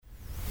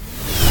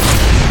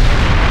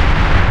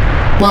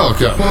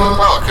Welcome.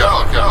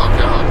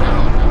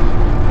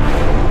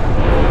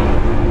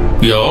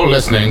 You're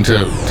listening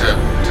to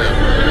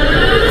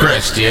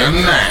Christian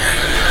Nash.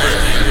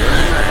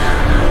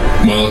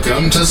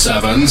 Welcome to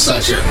 7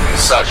 Sessions.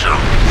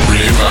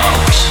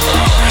 Remote.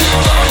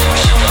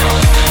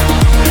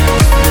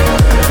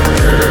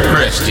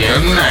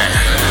 Christian Nash.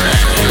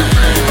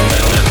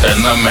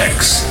 In the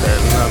mix.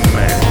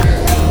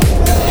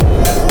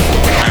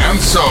 And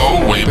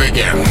so we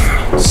begin.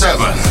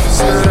 7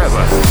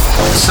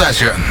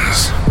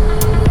 Sessions.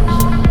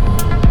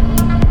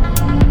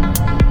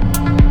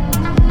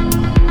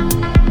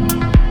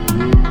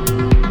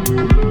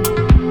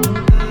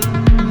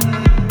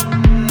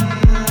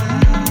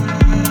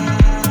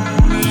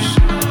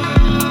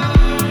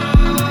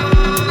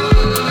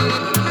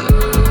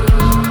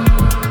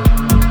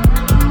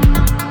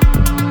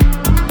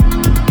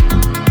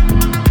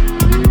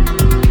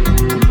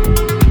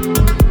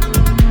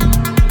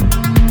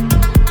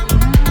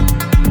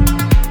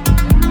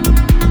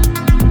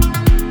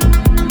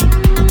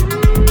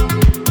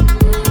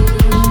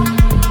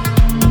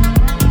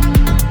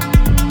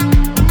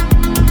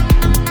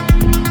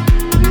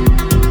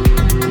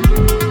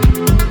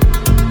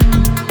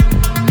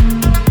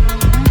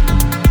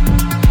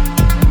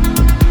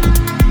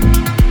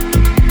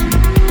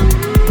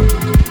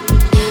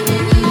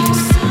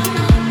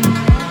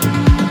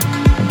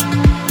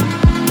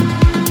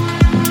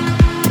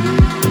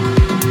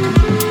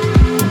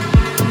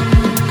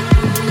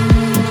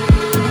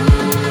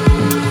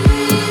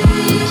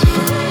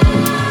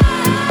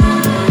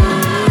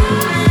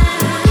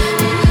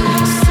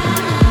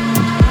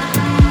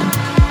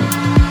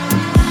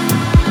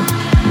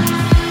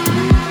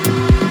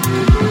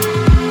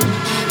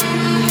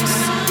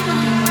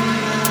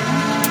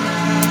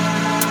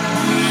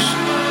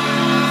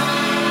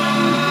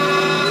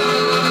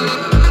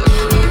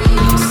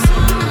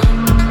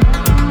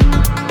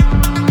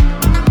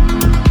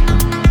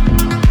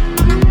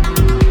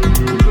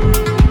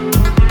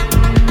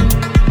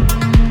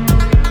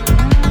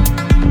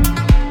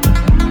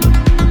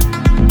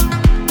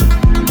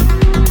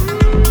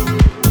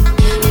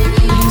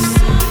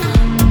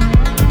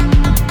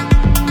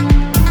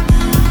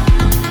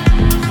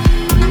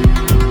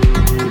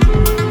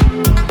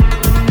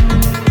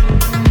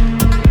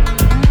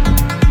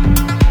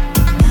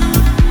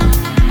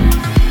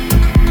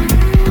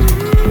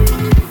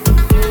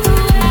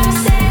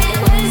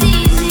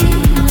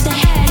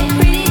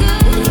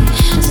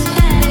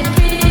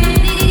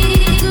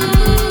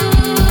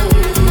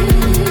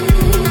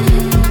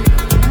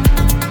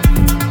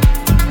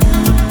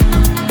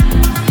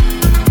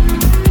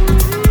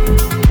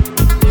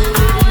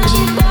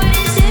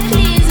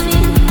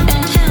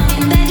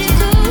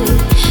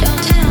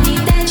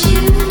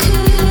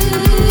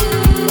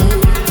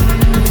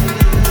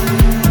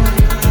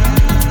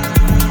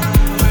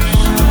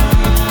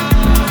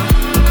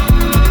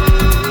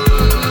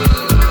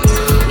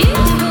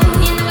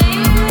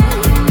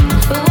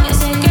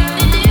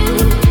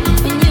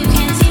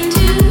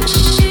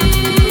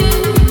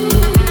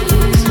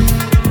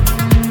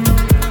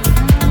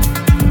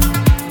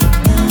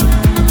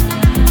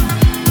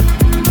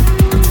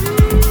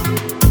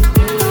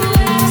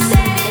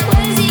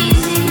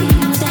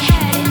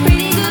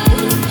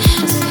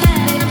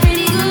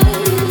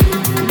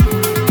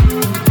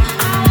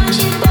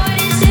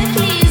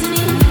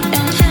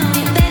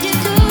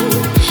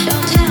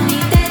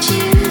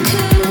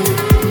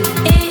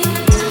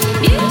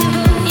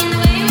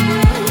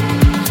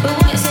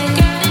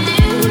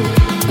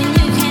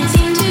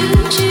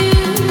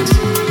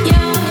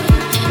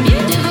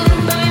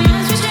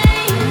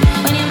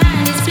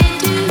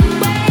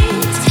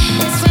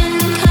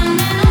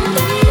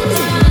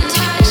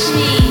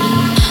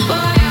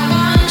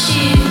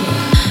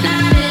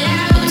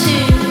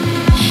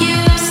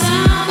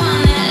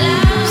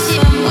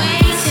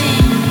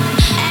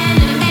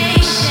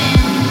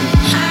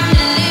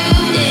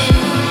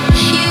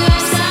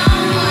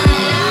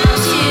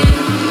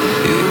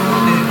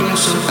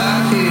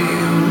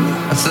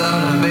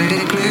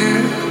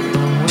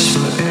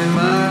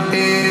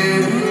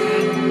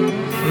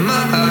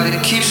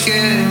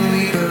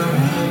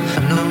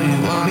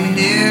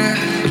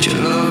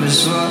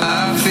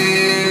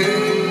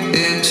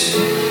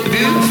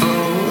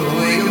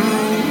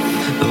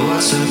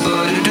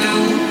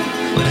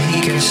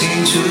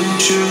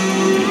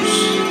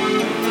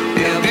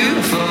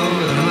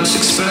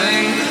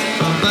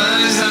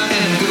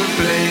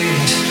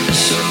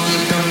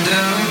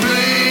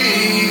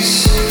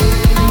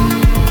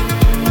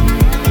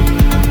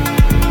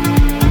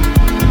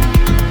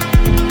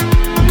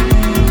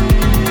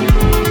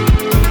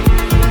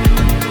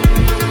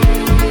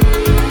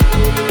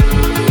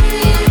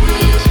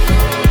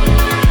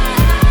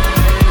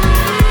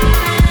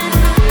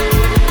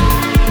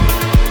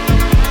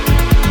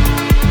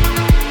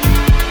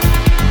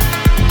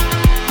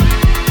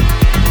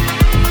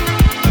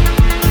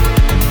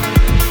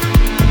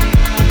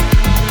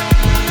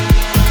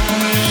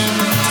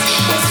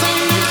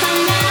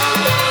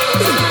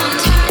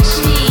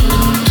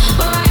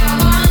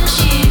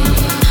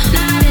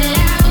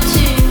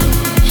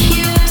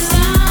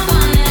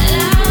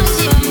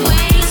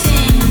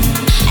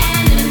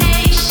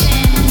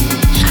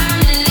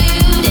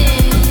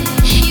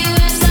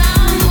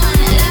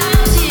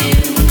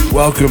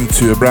 welcome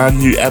to a brand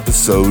new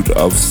episode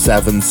of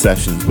 7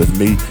 Sessions with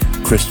me,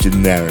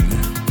 Christian Nairn.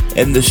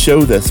 In the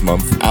show this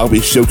month, I'll be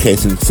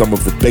showcasing some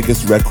of the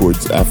biggest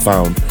records I've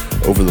found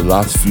over the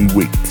last few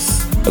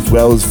weeks, as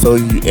well as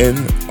filling you in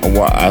on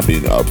what I've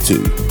been up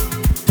to.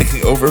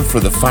 Taking over for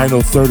the final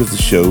third of the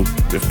show,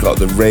 we've got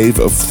the Rave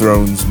of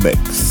Thrones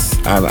mix,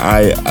 and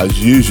I, as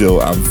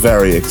usual, am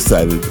very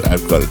excited.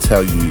 I've got to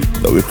tell you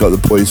that we've got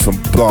the boys from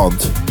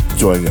Blonde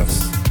joining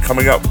us.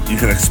 Coming up, you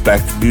can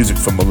expect music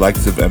from the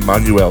likes of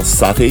Emmanuel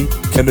Satie,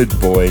 Timid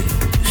Boy,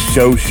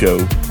 Show,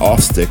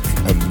 Austic,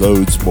 and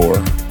loads more.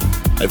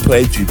 I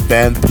played you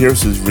Ben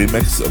Pierce's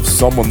remix of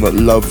Someone That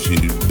Loves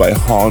You by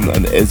Han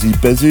and Izzy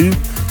Bizu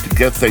to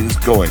get things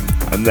going.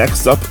 And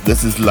next up,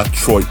 this is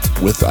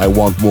Latroit with I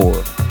Want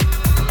More.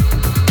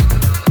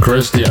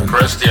 Christian,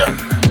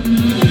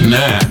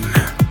 Nan,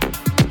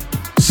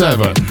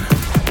 7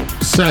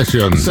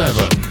 Session,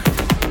 7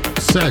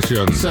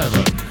 Session,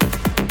 7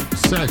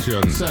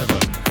 Session,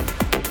 7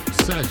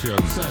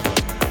 Session, 7.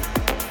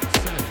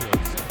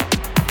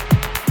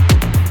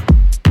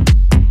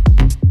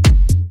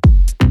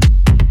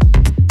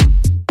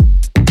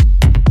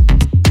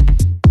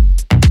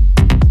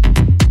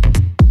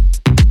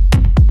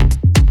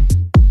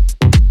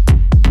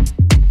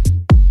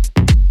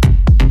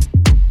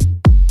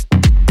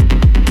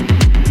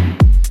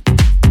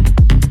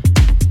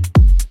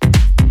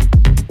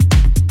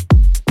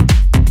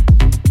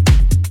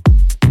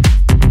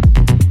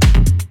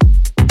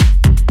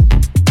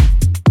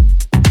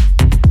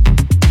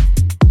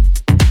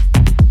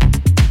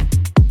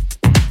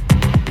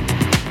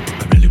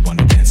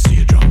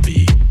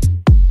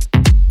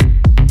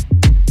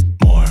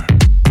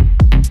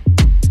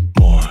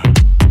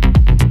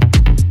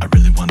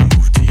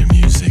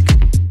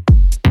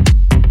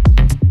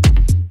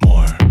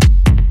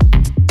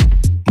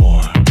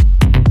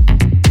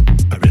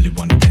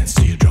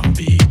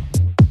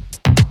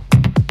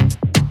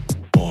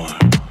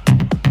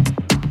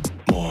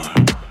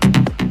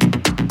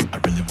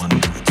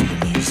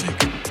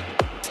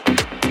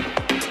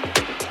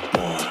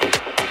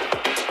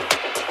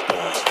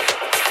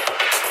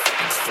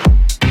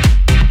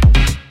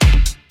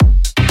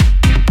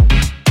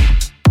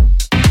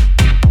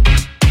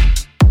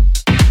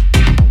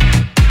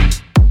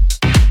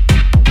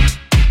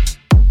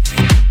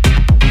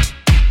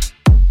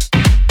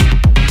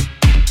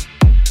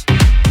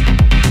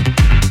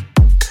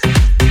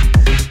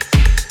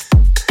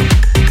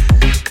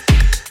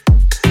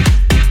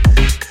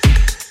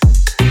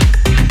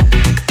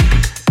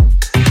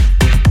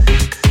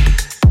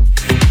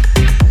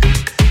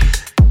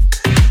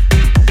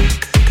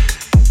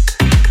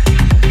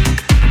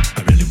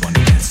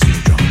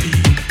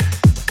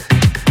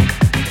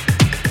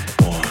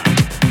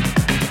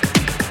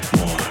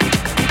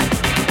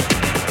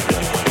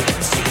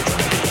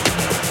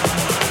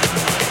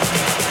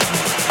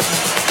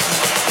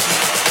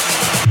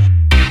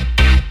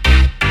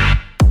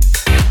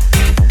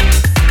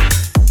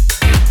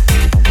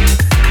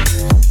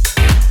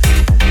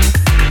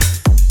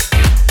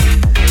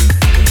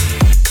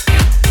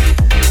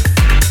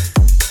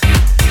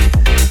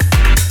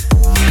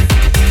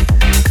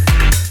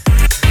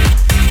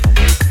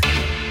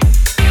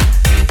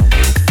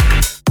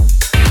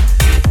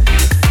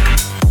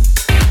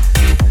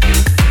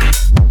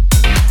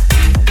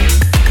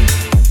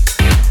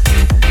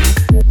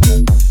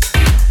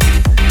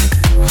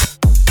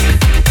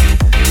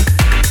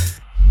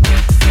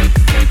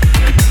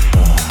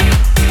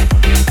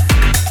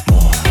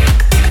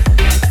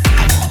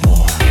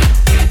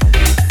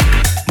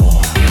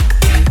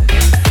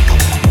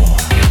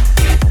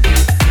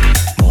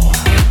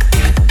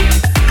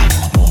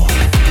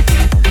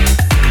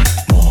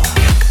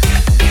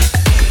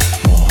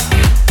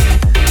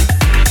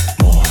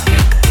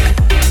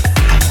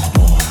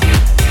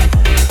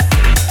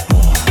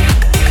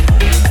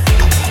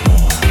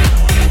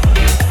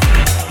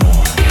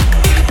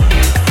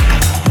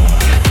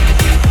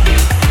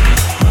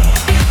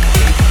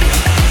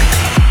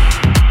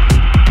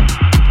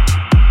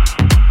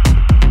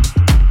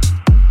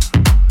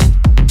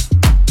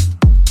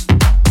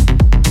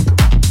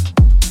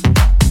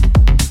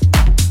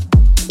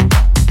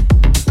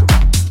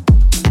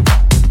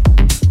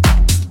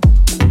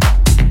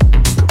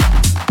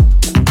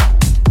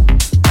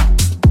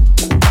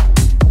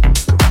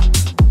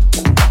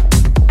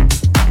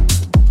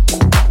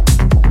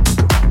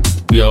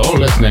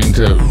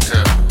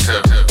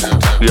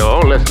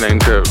 You're listening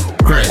to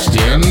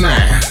Christian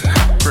Nairn.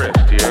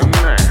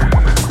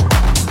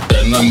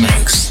 In the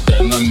mix,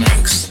 in the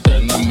mix,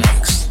 in the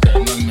mix,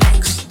 in the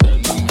mix,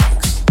 in the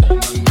mix, in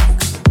the mix.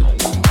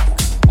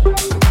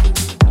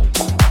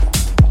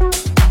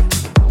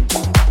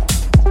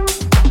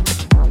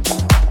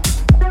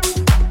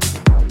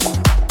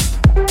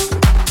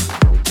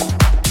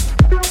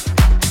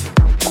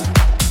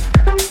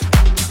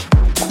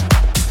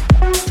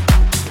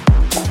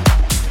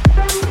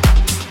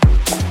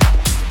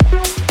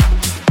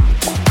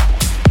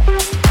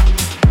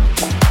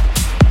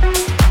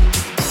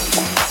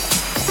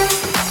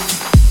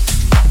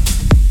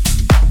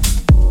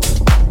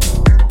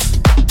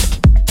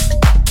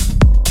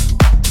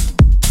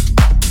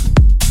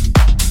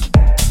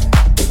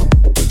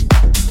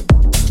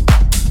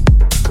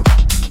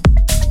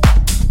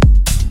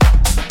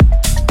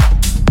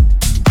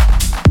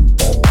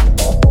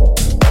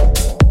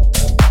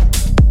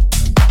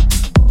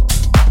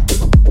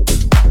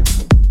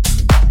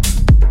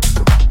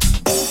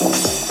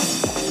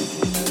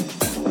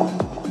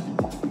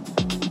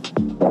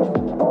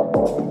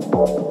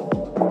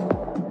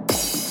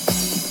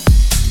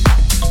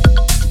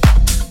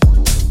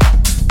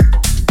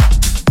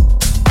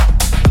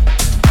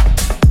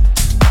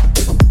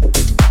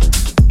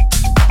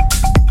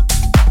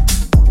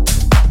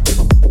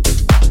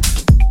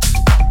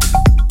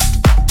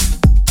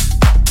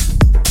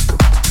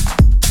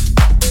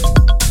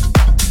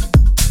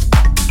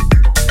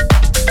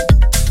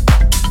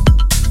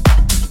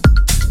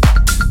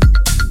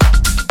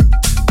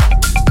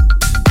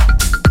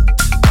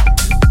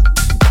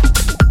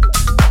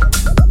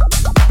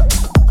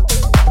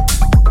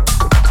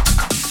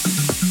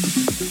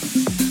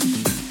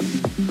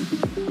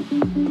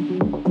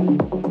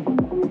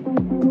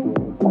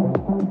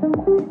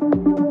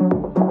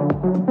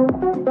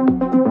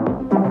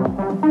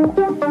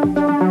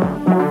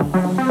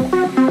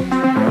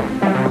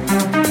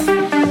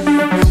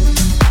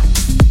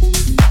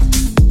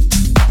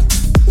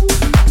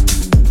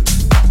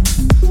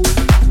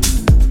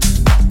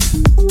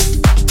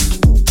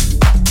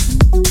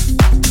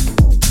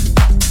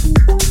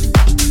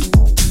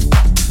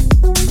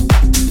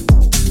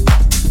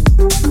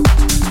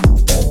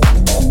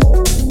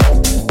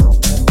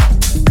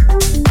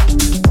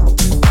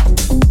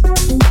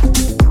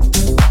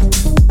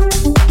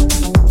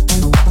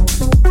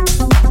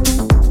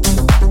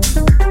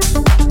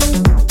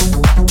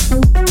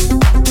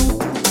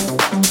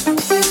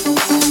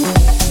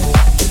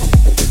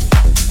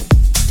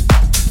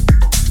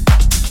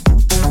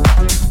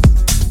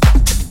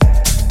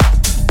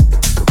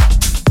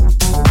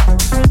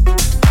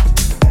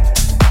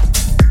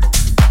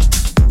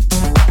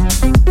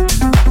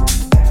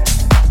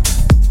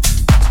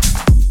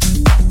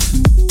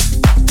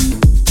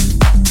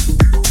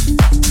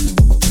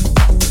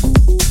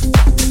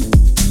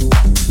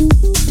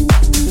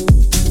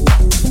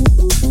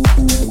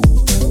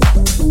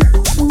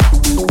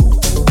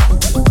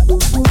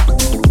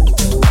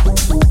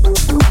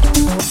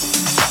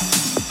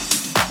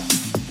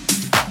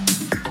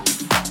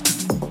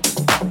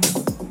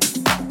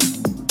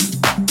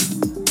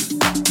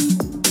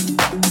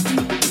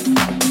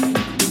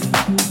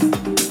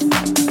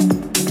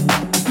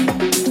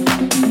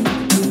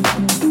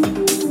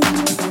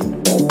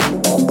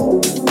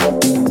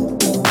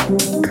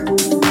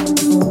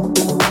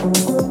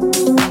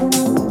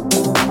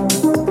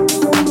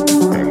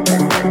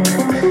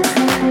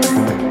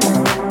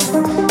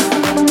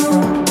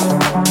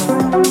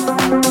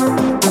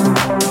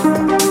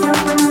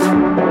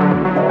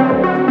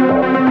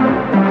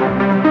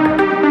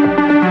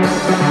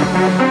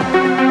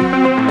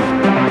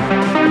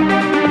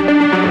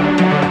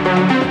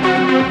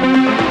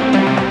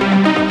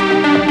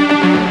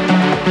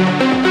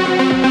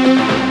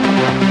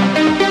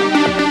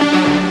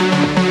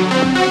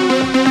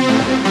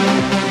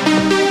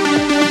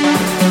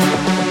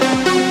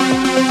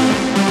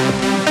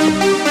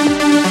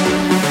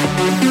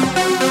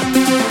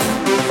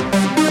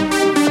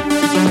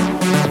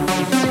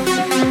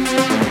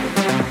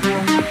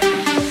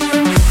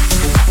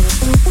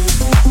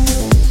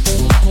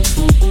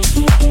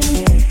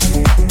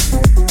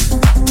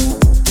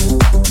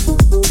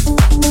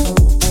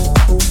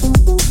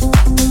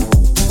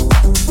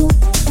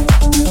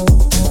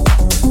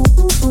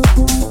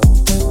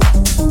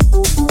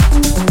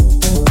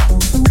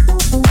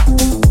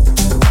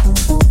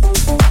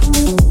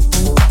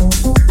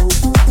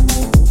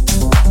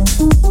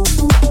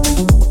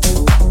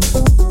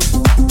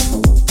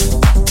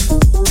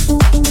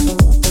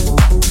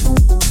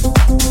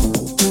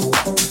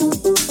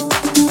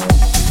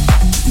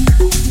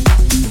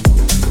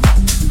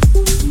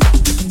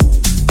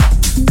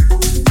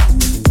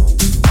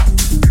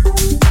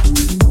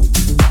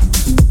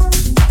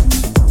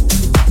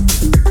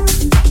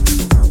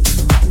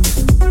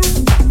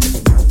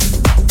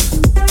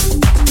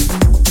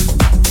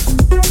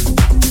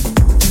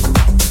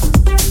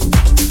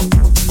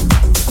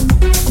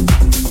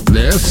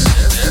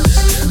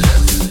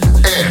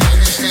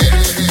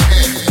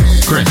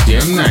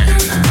 Christian Nairn.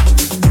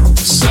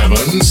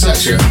 7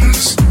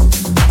 sessions.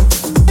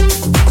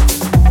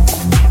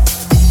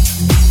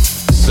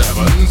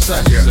 7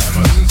 sessions.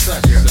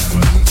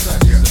 7 sessions. 7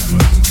 sessions.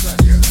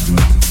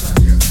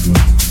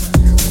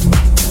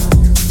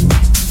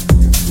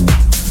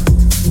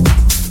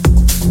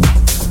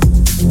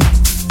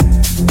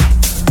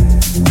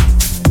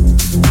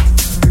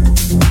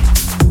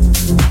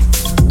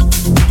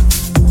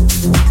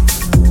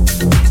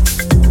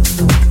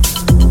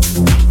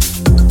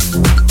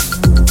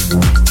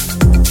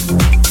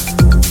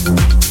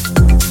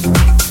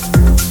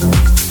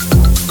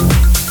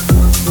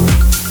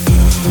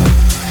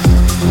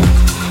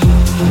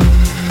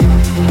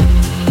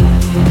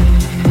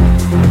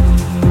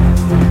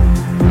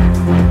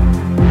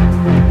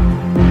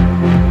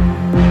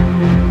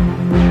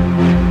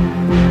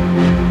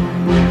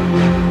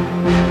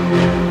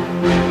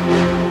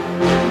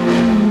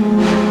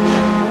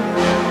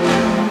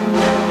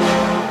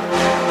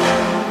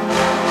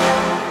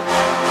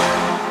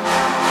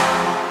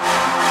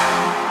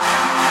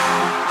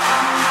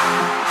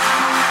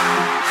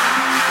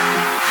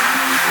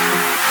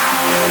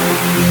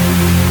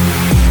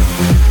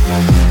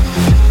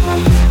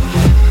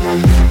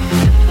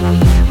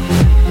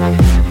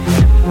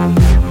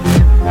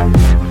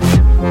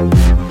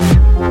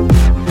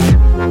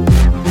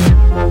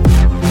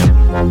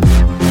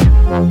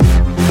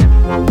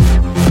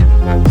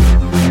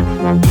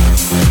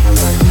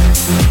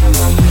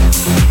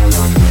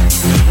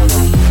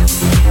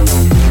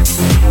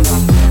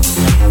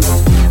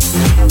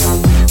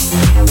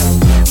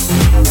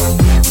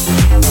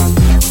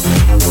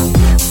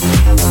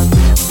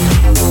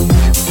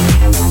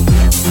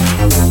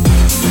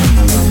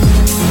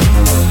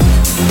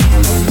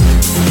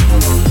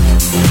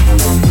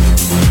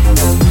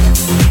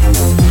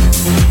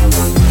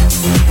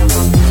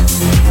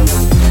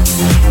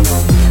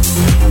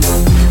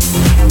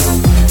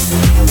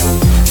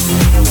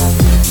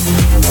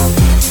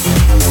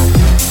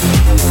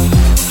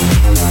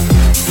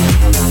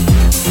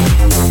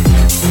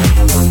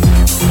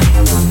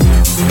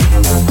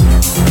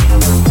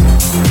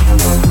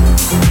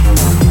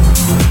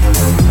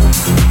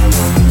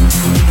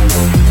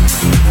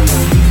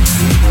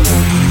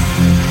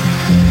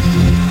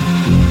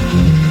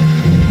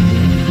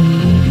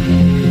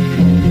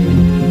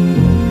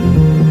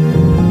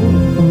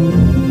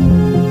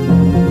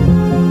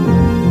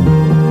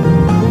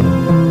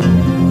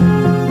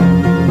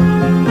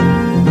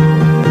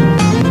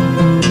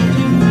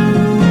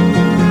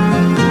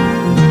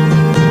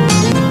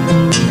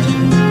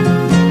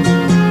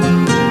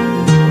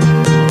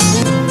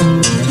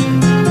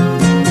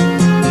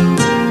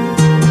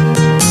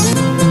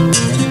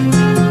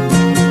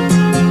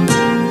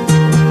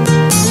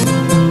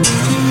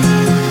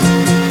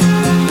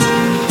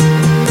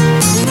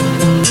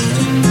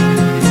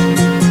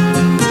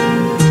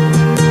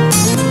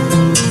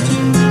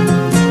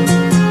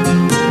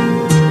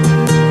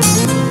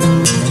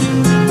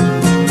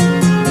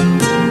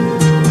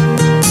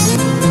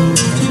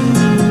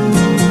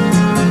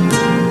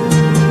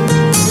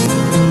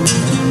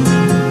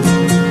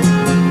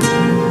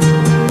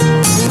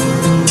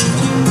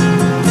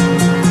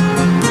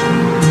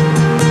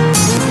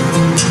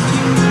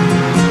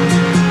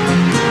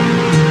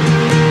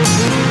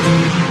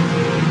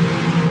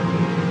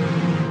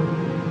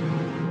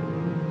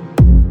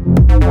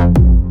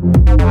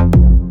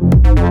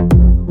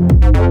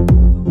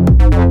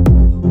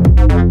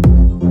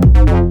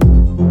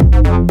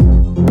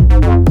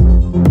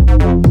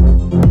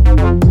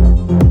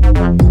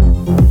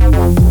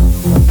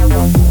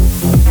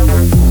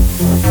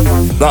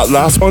 That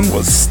last one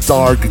was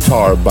Star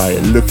Guitar by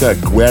Luca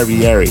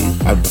Guerrieri,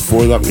 and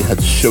before that we had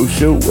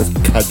Shosho with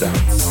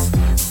Cadence.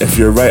 If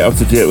you're right up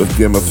to date with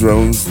Game of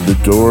Thrones, The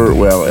Door,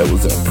 well, it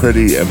was a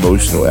pretty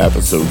emotional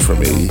episode for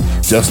me.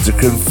 Just to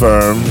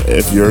confirm,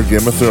 if you're a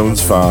Game of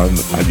Thrones fan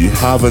and you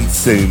haven't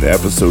seen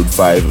episode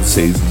 5 of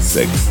season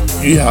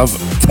 6, you have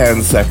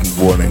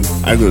 10-second warning.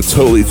 I'm going to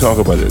totally talk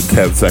about it in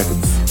 10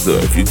 seconds. So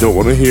if you don't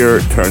want to hear,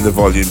 turn the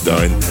volume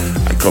down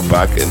and come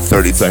back in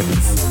 30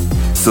 seconds.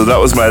 So that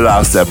was my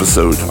last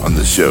episode on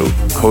the show.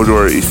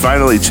 Hodor, he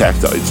finally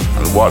checked out,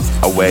 and what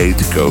a way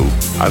to go.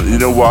 And you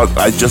know what,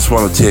 I just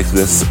want to take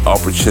this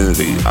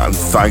opportunity and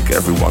thank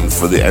everyone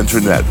for the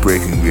internet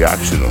breaking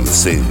reaction on the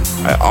scene.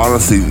 I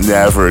honestly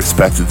never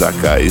expected that,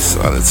 guys,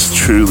 and it's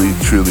truly,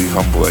 truly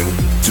humbling.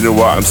 Do you know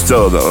what, I'm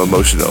still a little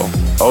emotional.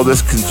 All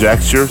this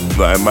conjecture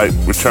that I might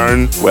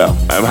return, well,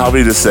 I'm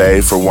happy to say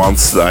for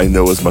once that I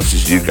know as much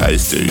as you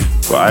guys do.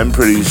 But I'm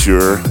pretty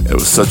sure it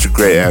was such a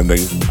great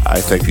ending, I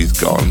think he's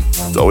gone.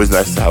 It's always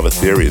nice to have a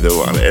theory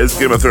though, and it is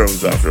Game of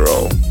Thrones after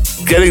all.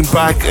 Getting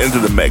back into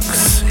the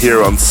mix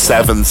here on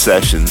 7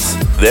 Sessions.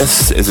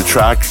 This is a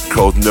track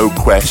called No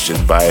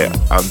Question by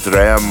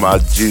Andrea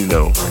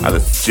Maggino, and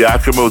it's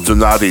Giacomo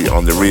Donati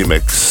on the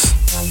remix.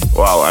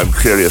 Wow, I'm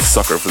clearly a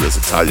sucker for this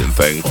Italian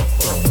thing.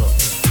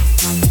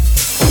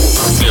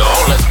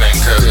 You're listening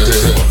to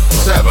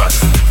 7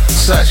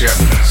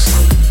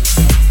 Sessions.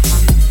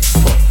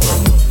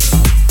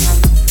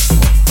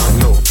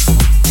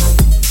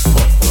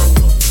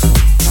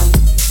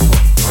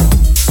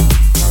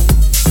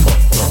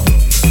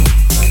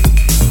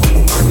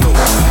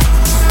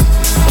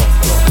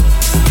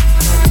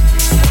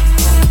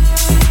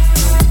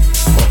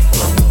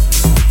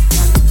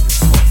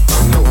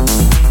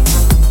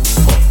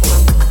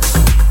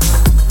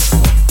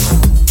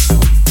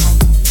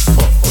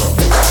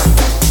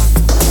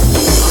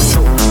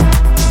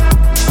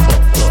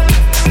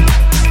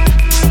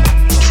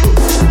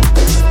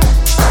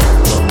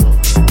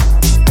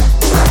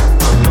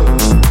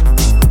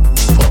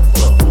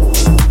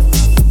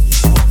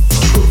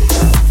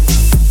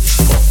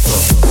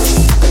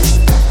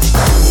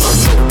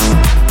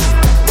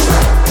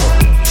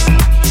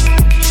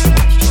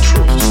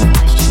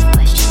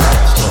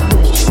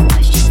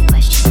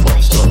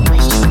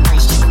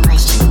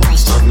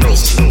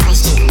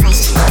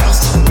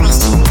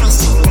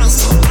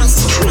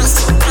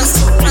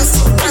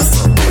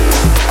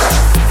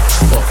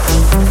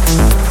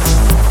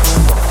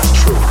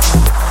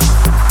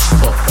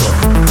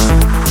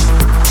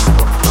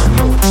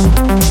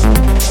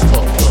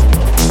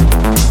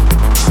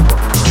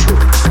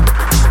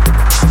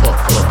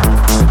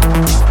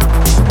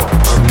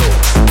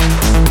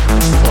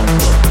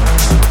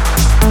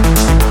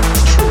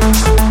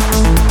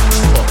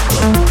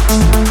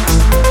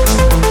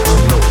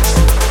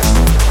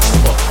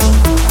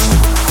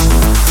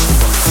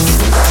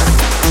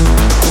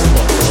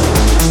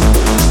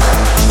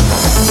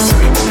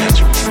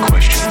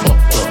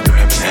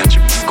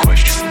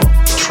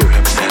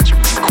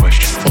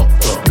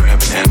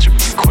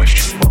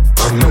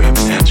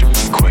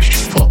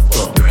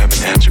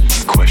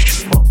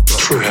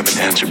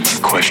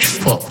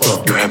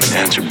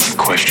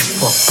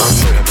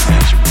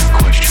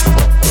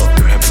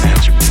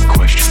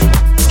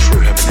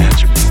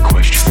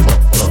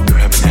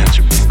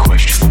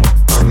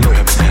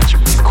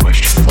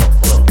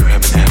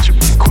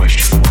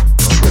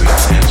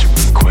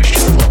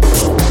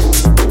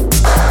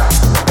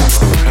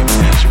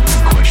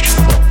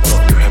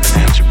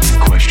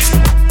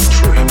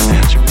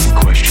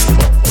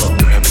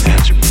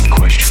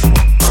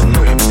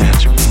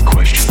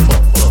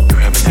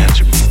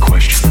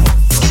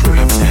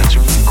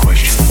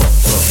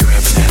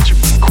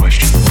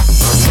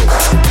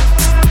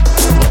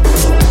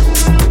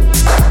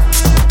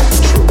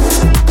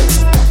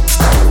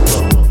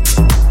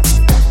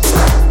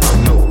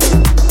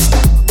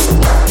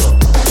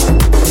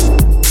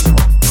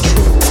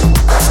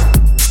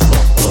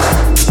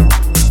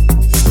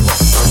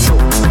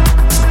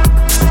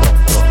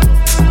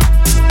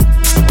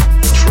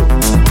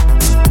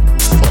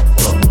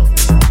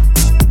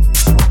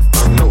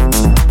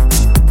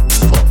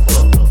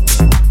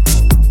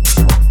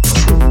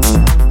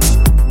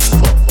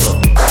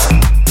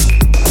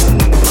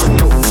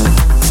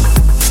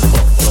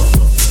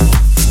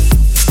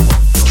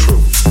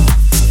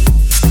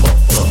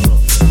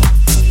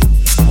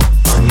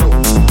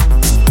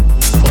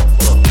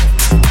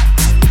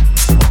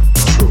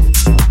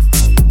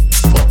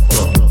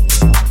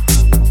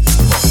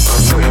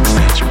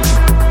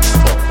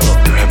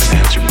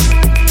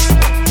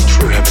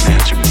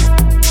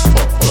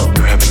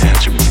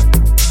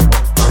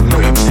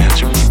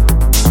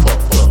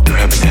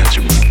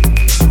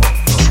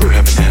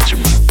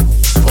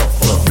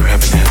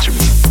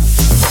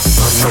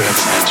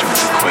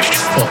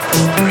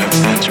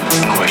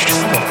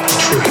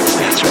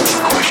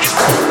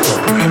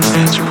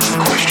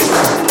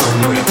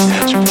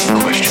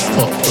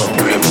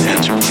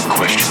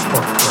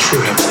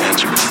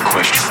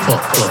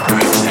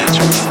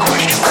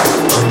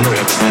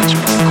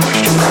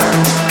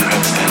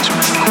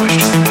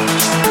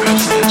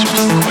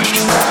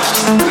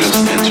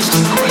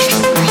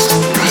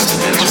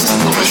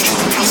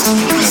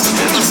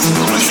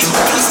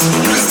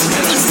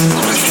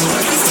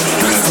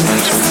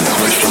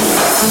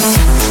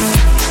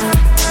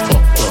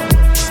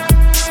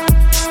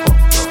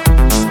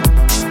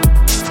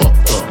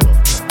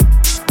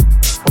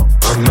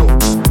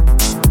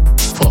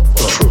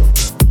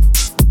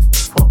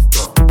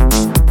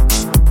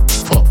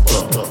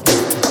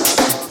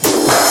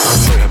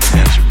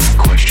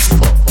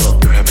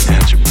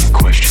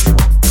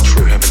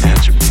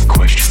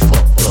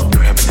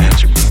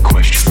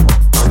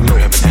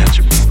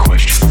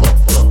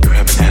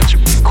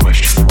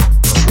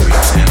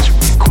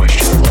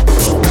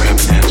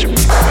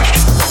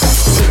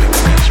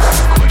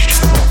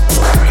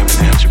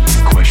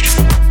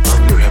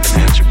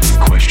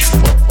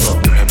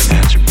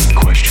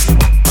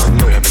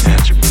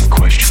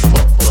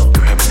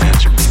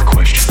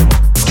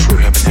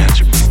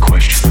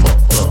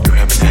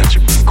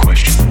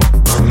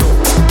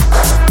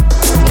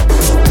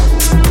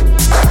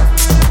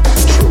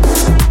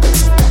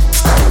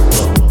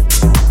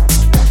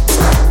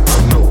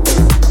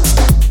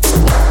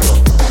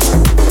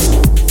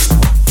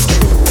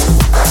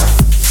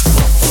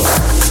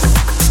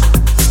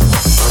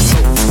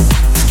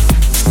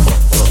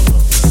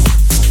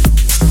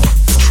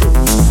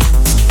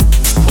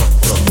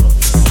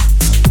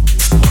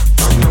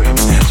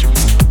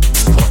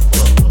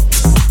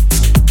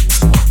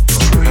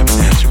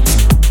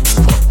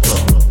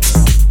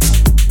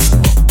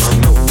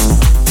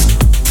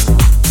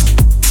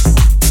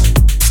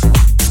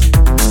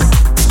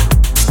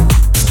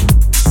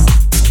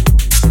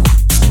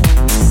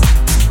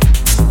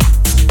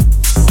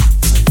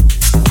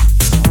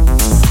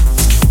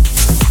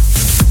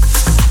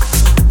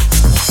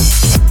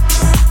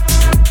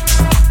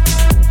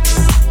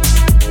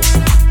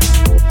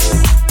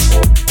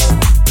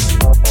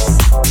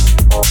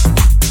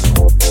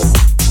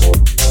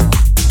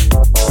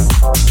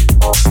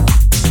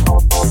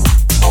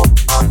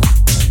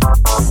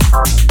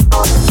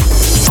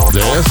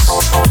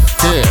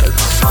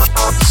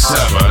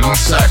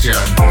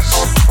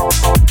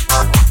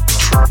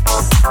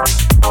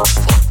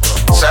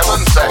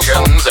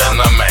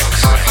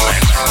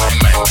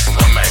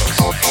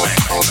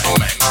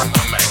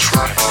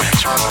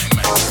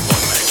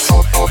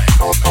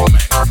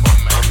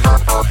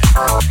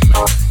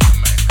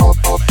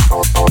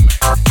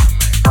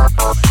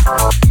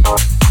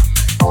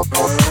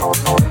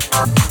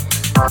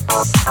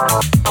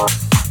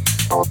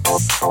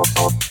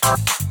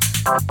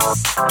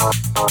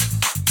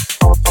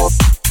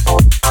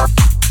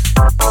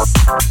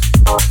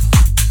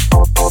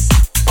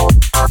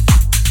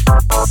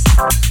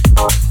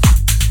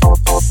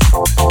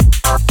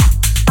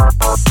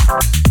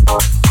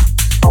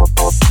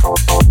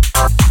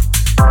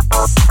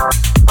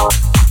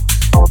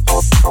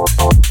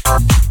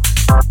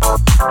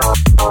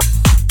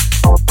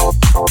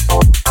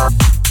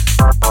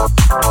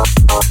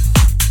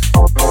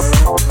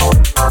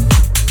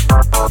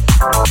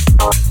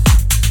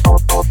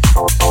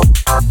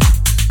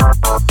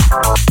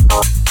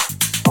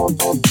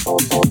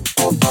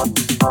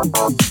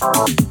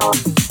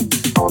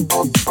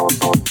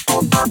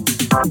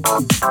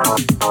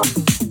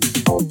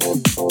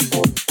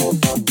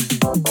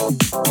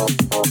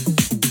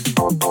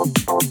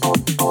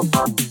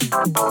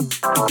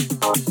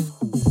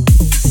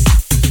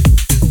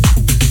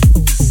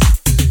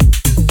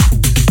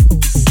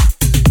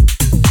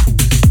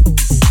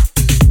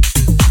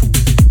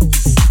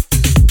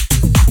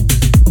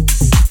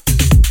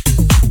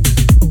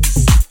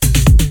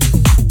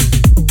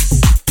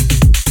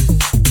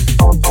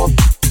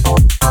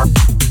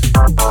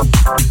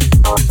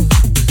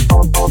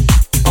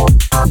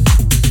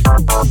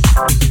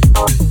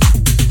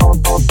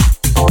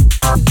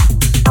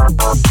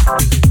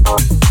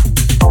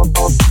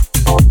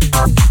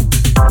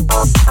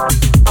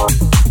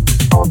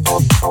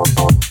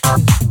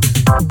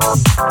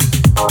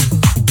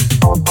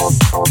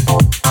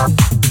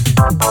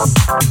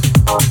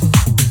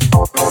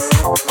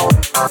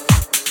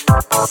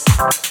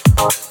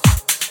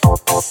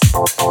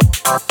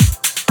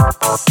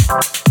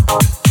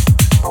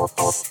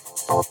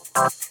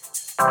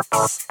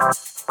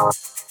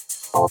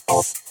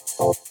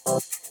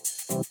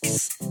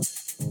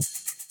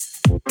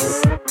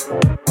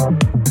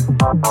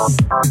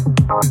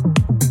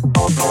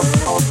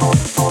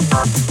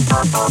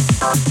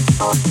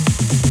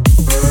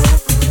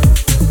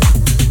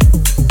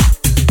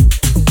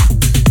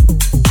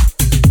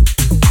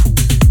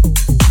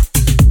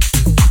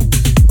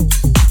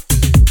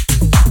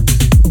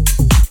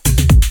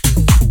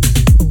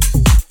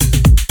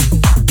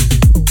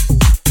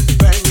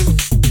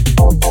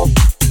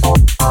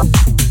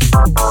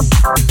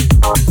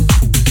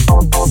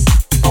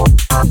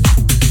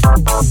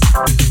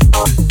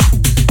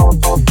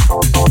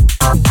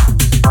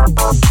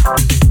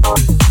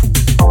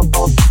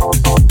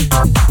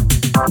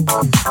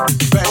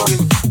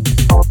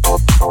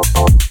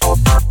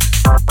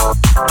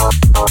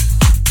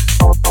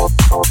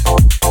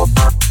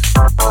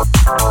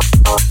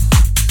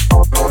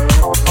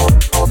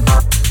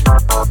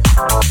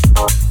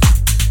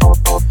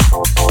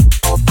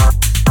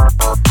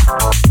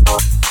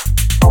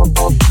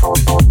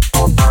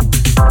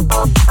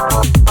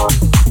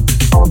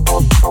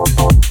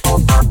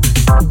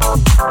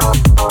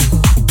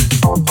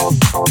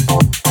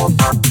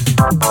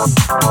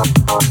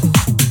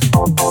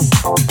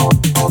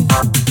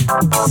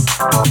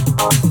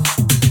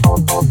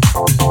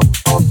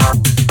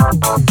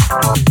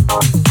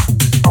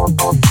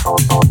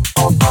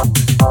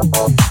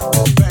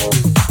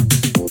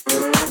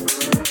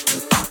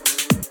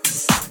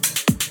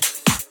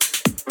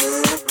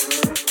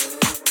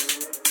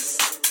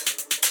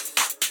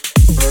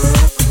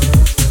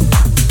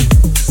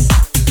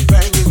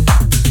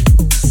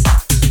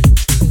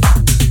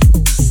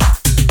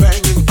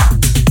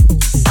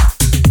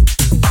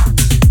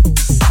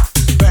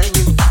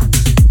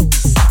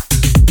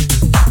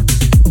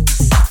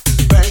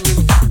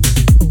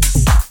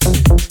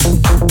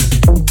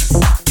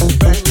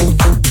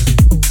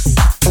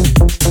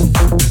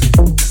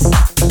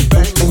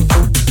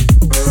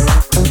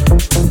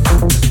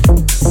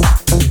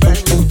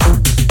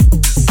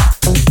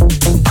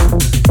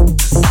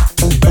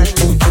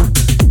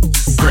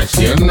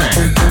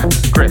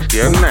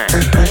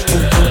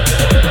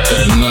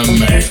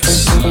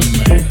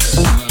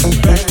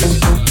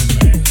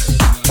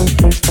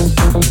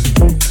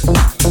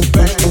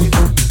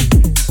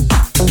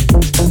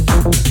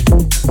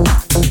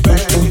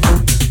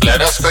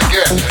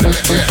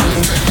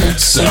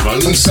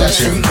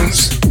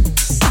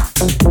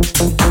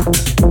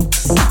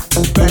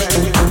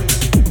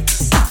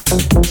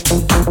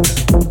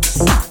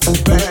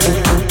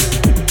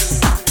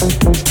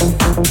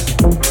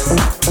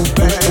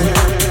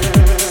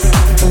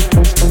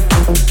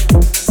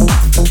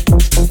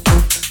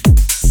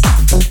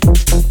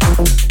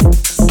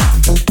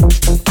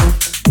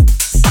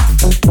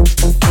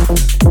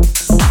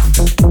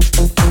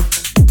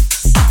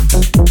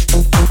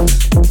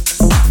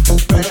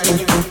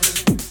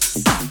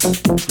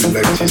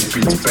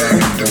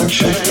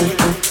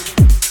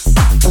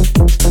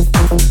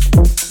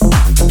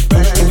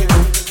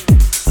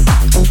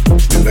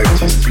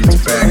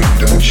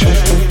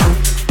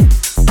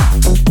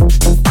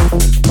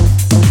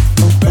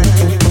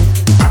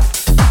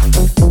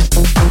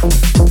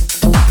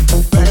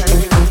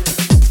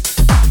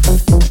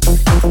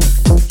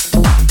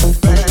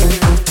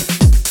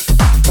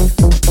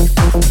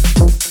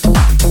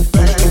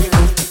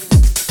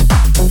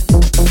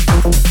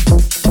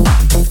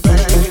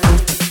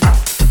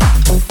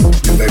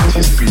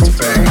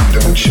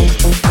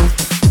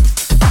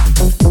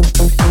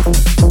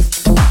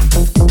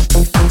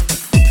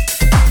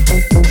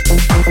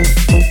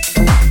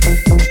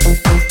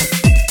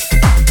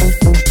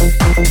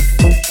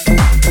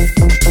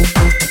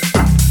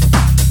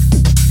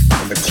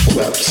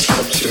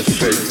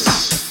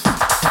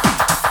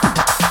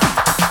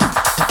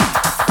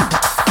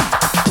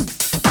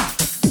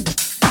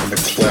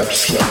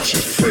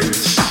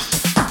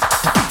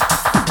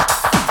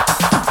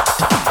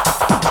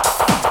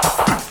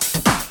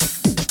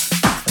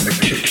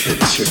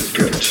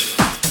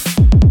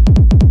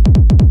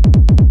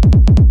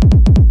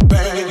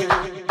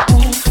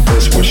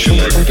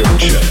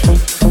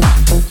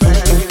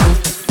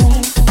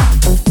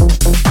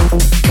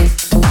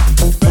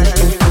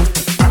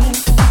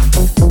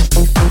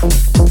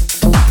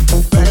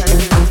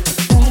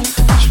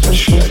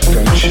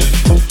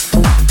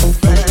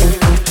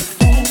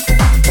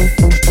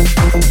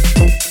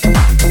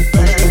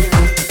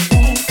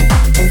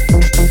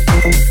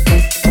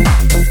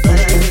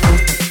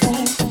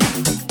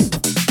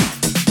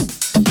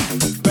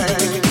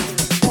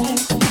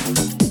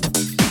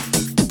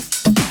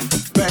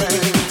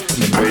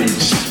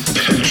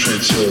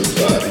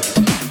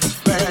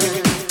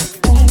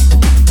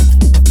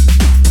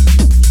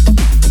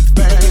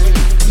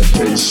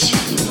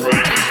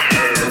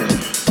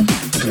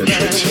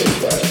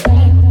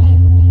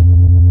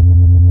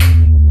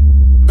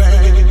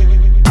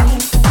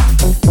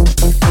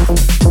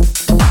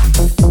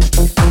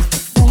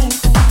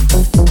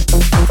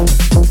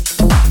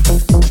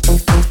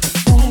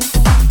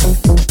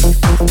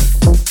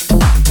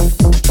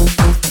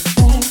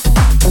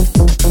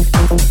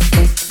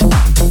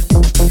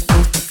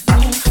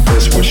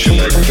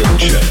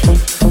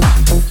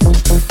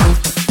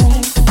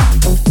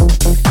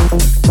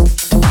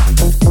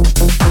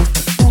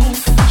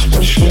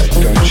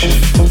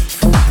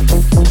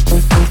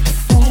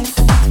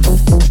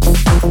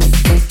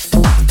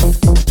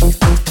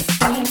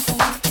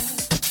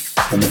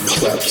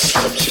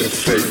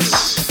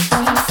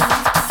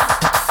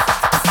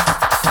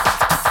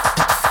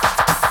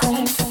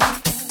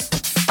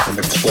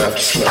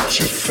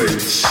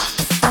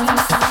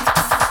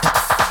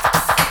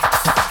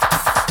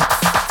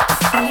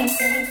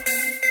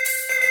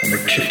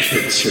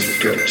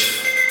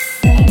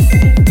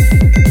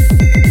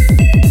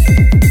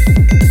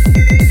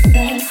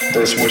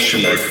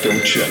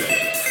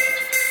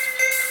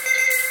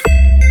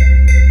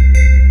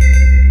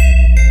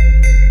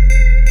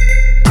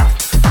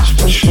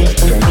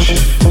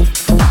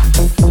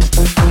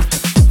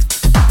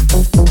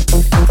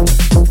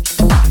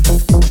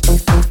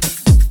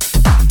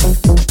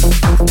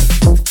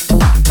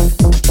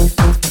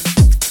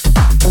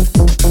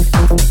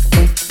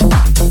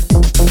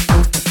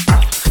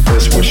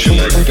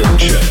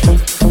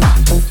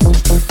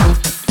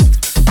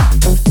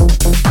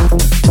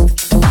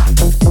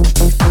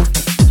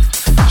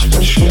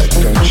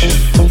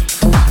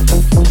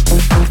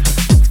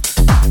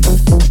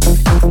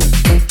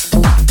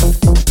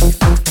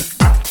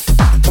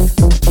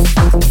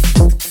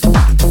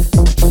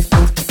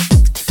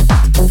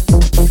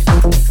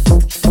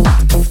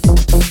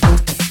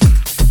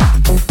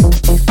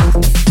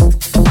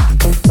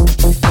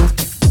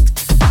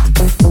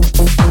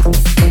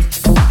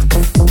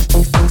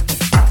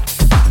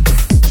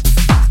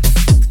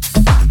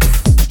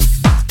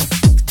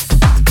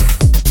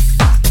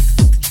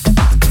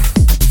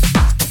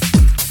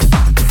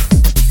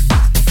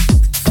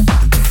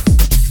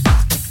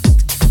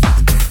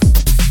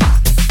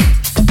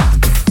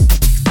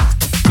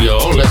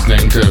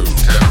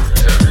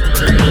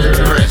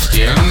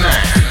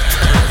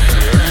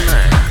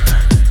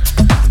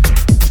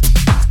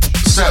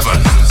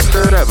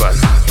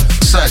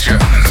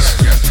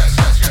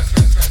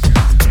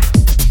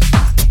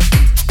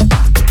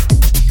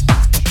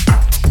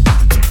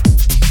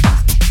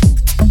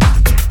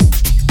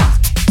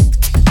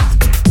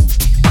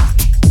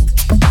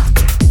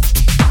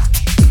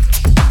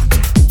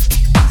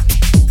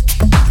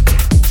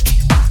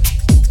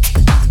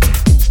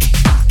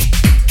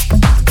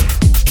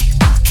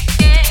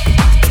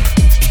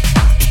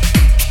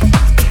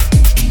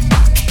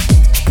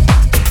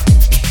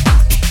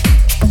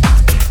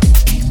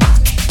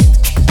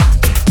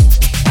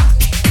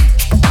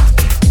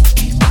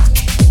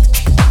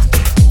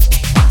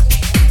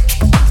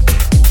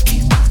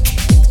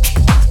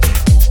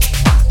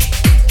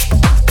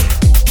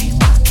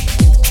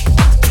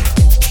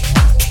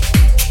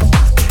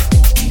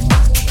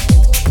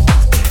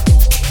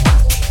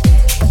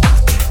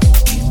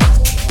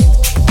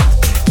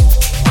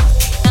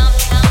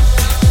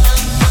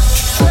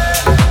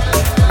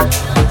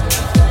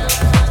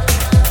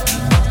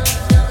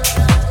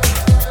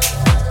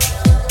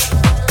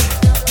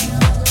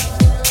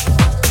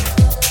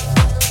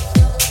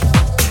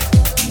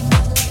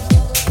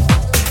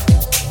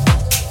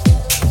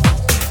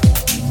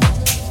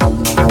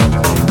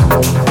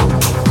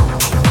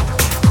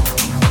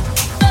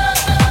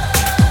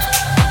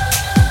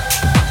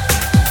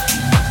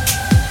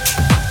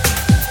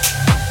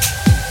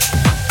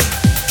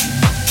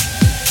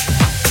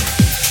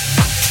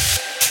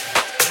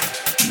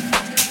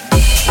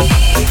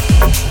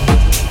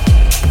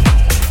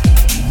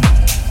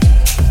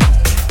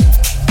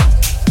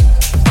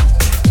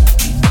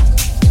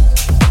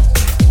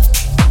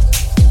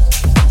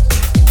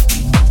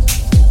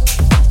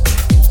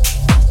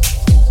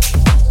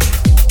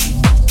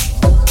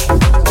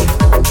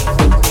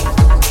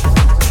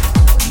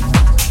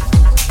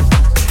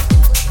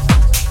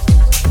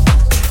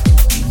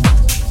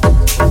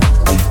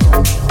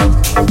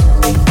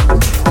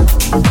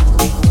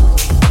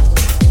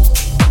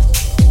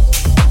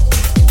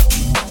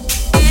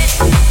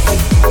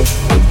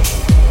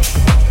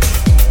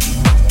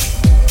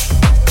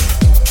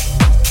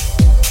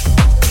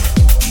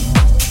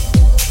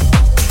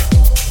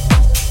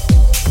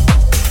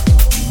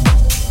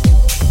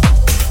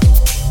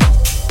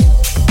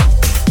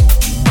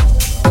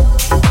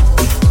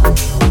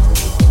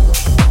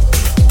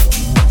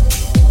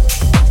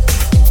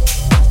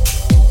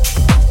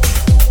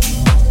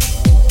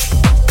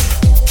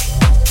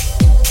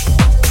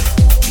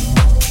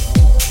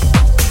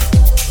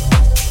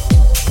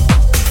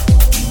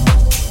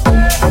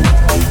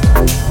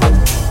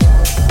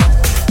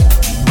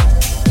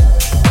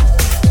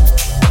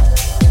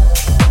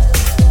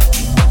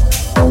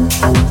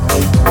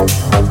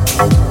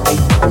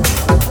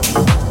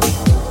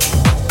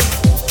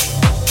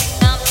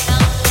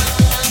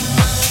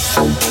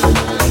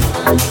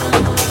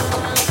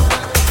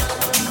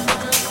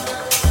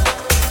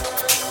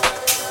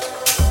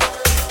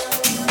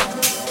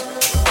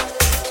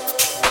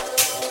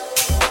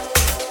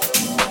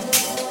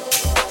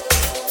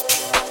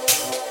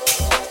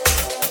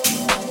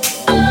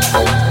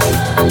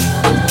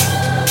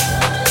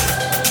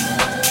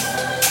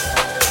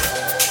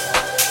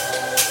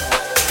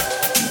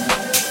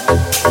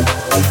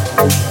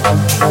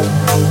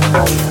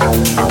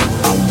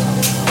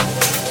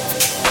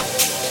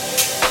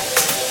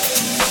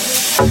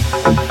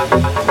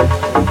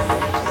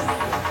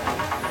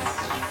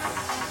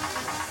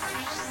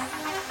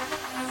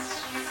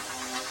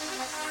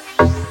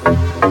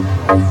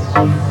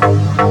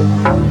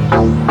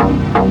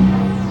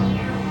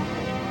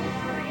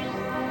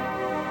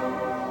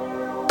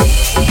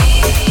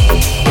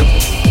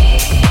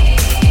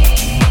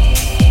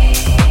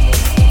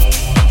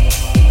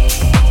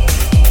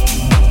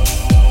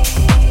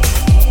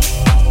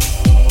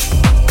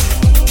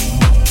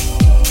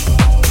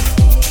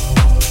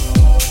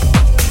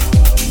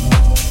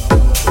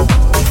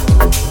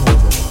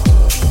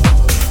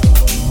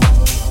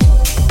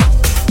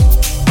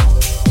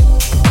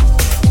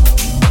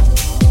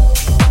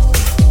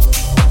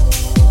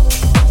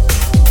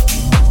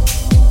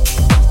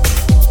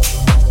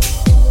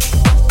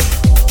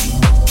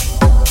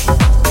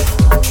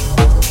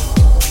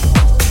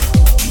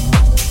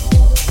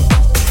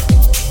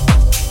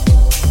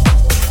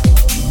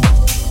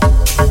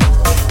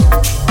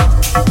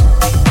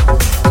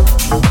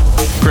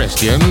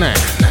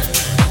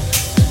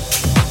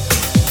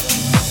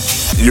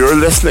 You're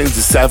listening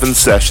to 7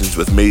 Sessions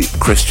with me,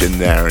 Christian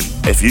Nairn.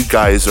 If you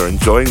guys are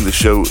enjoying the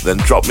show, then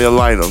drop me a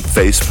line on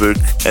Facebook,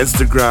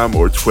 Instagram,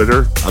 or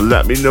Twitter and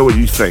let me know what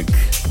you think.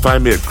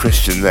 Find me at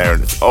Christian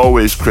Nairn. It's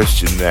always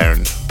Christian Nairn.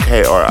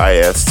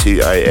 KRISTIANNAIRN.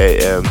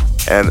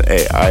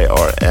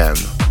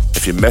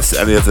 If you missed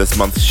any of this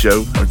month's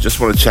show or just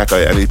want to check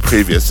out any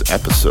previous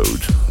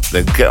episode,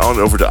 then get on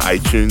over to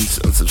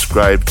iTunes and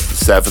subscribe to the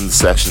 7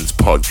 Sessions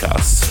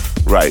podcast.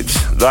 Right,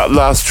 that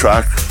last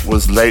track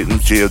was Leighton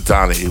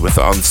Giordani with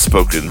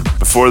Unspoken.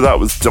 Before that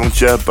was Don't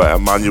Ya by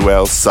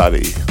Emmanuel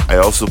Sadi. I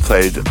also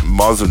played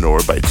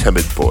Mozanor by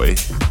Timid Boy.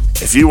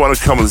 If you want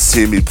to come and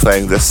see me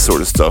playing this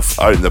sort of stuff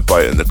out and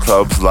about in the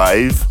clubs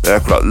live, then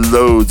I've got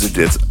loads of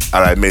dates,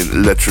 and I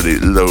mean literally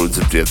loads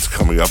of dates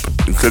coming up,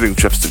 including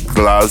trips to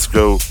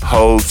Glasgow,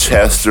 Hull,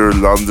 Chester,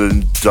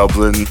 London,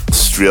 Dublin,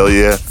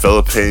 Australia,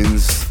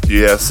 Philippines,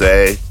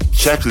 USA.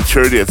 Check the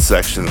tour dates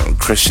section on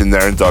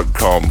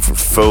christiannairn.com for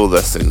full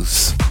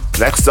listings.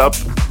 Next up,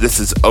 this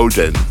is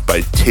Odin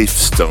by Teeth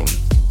Stone.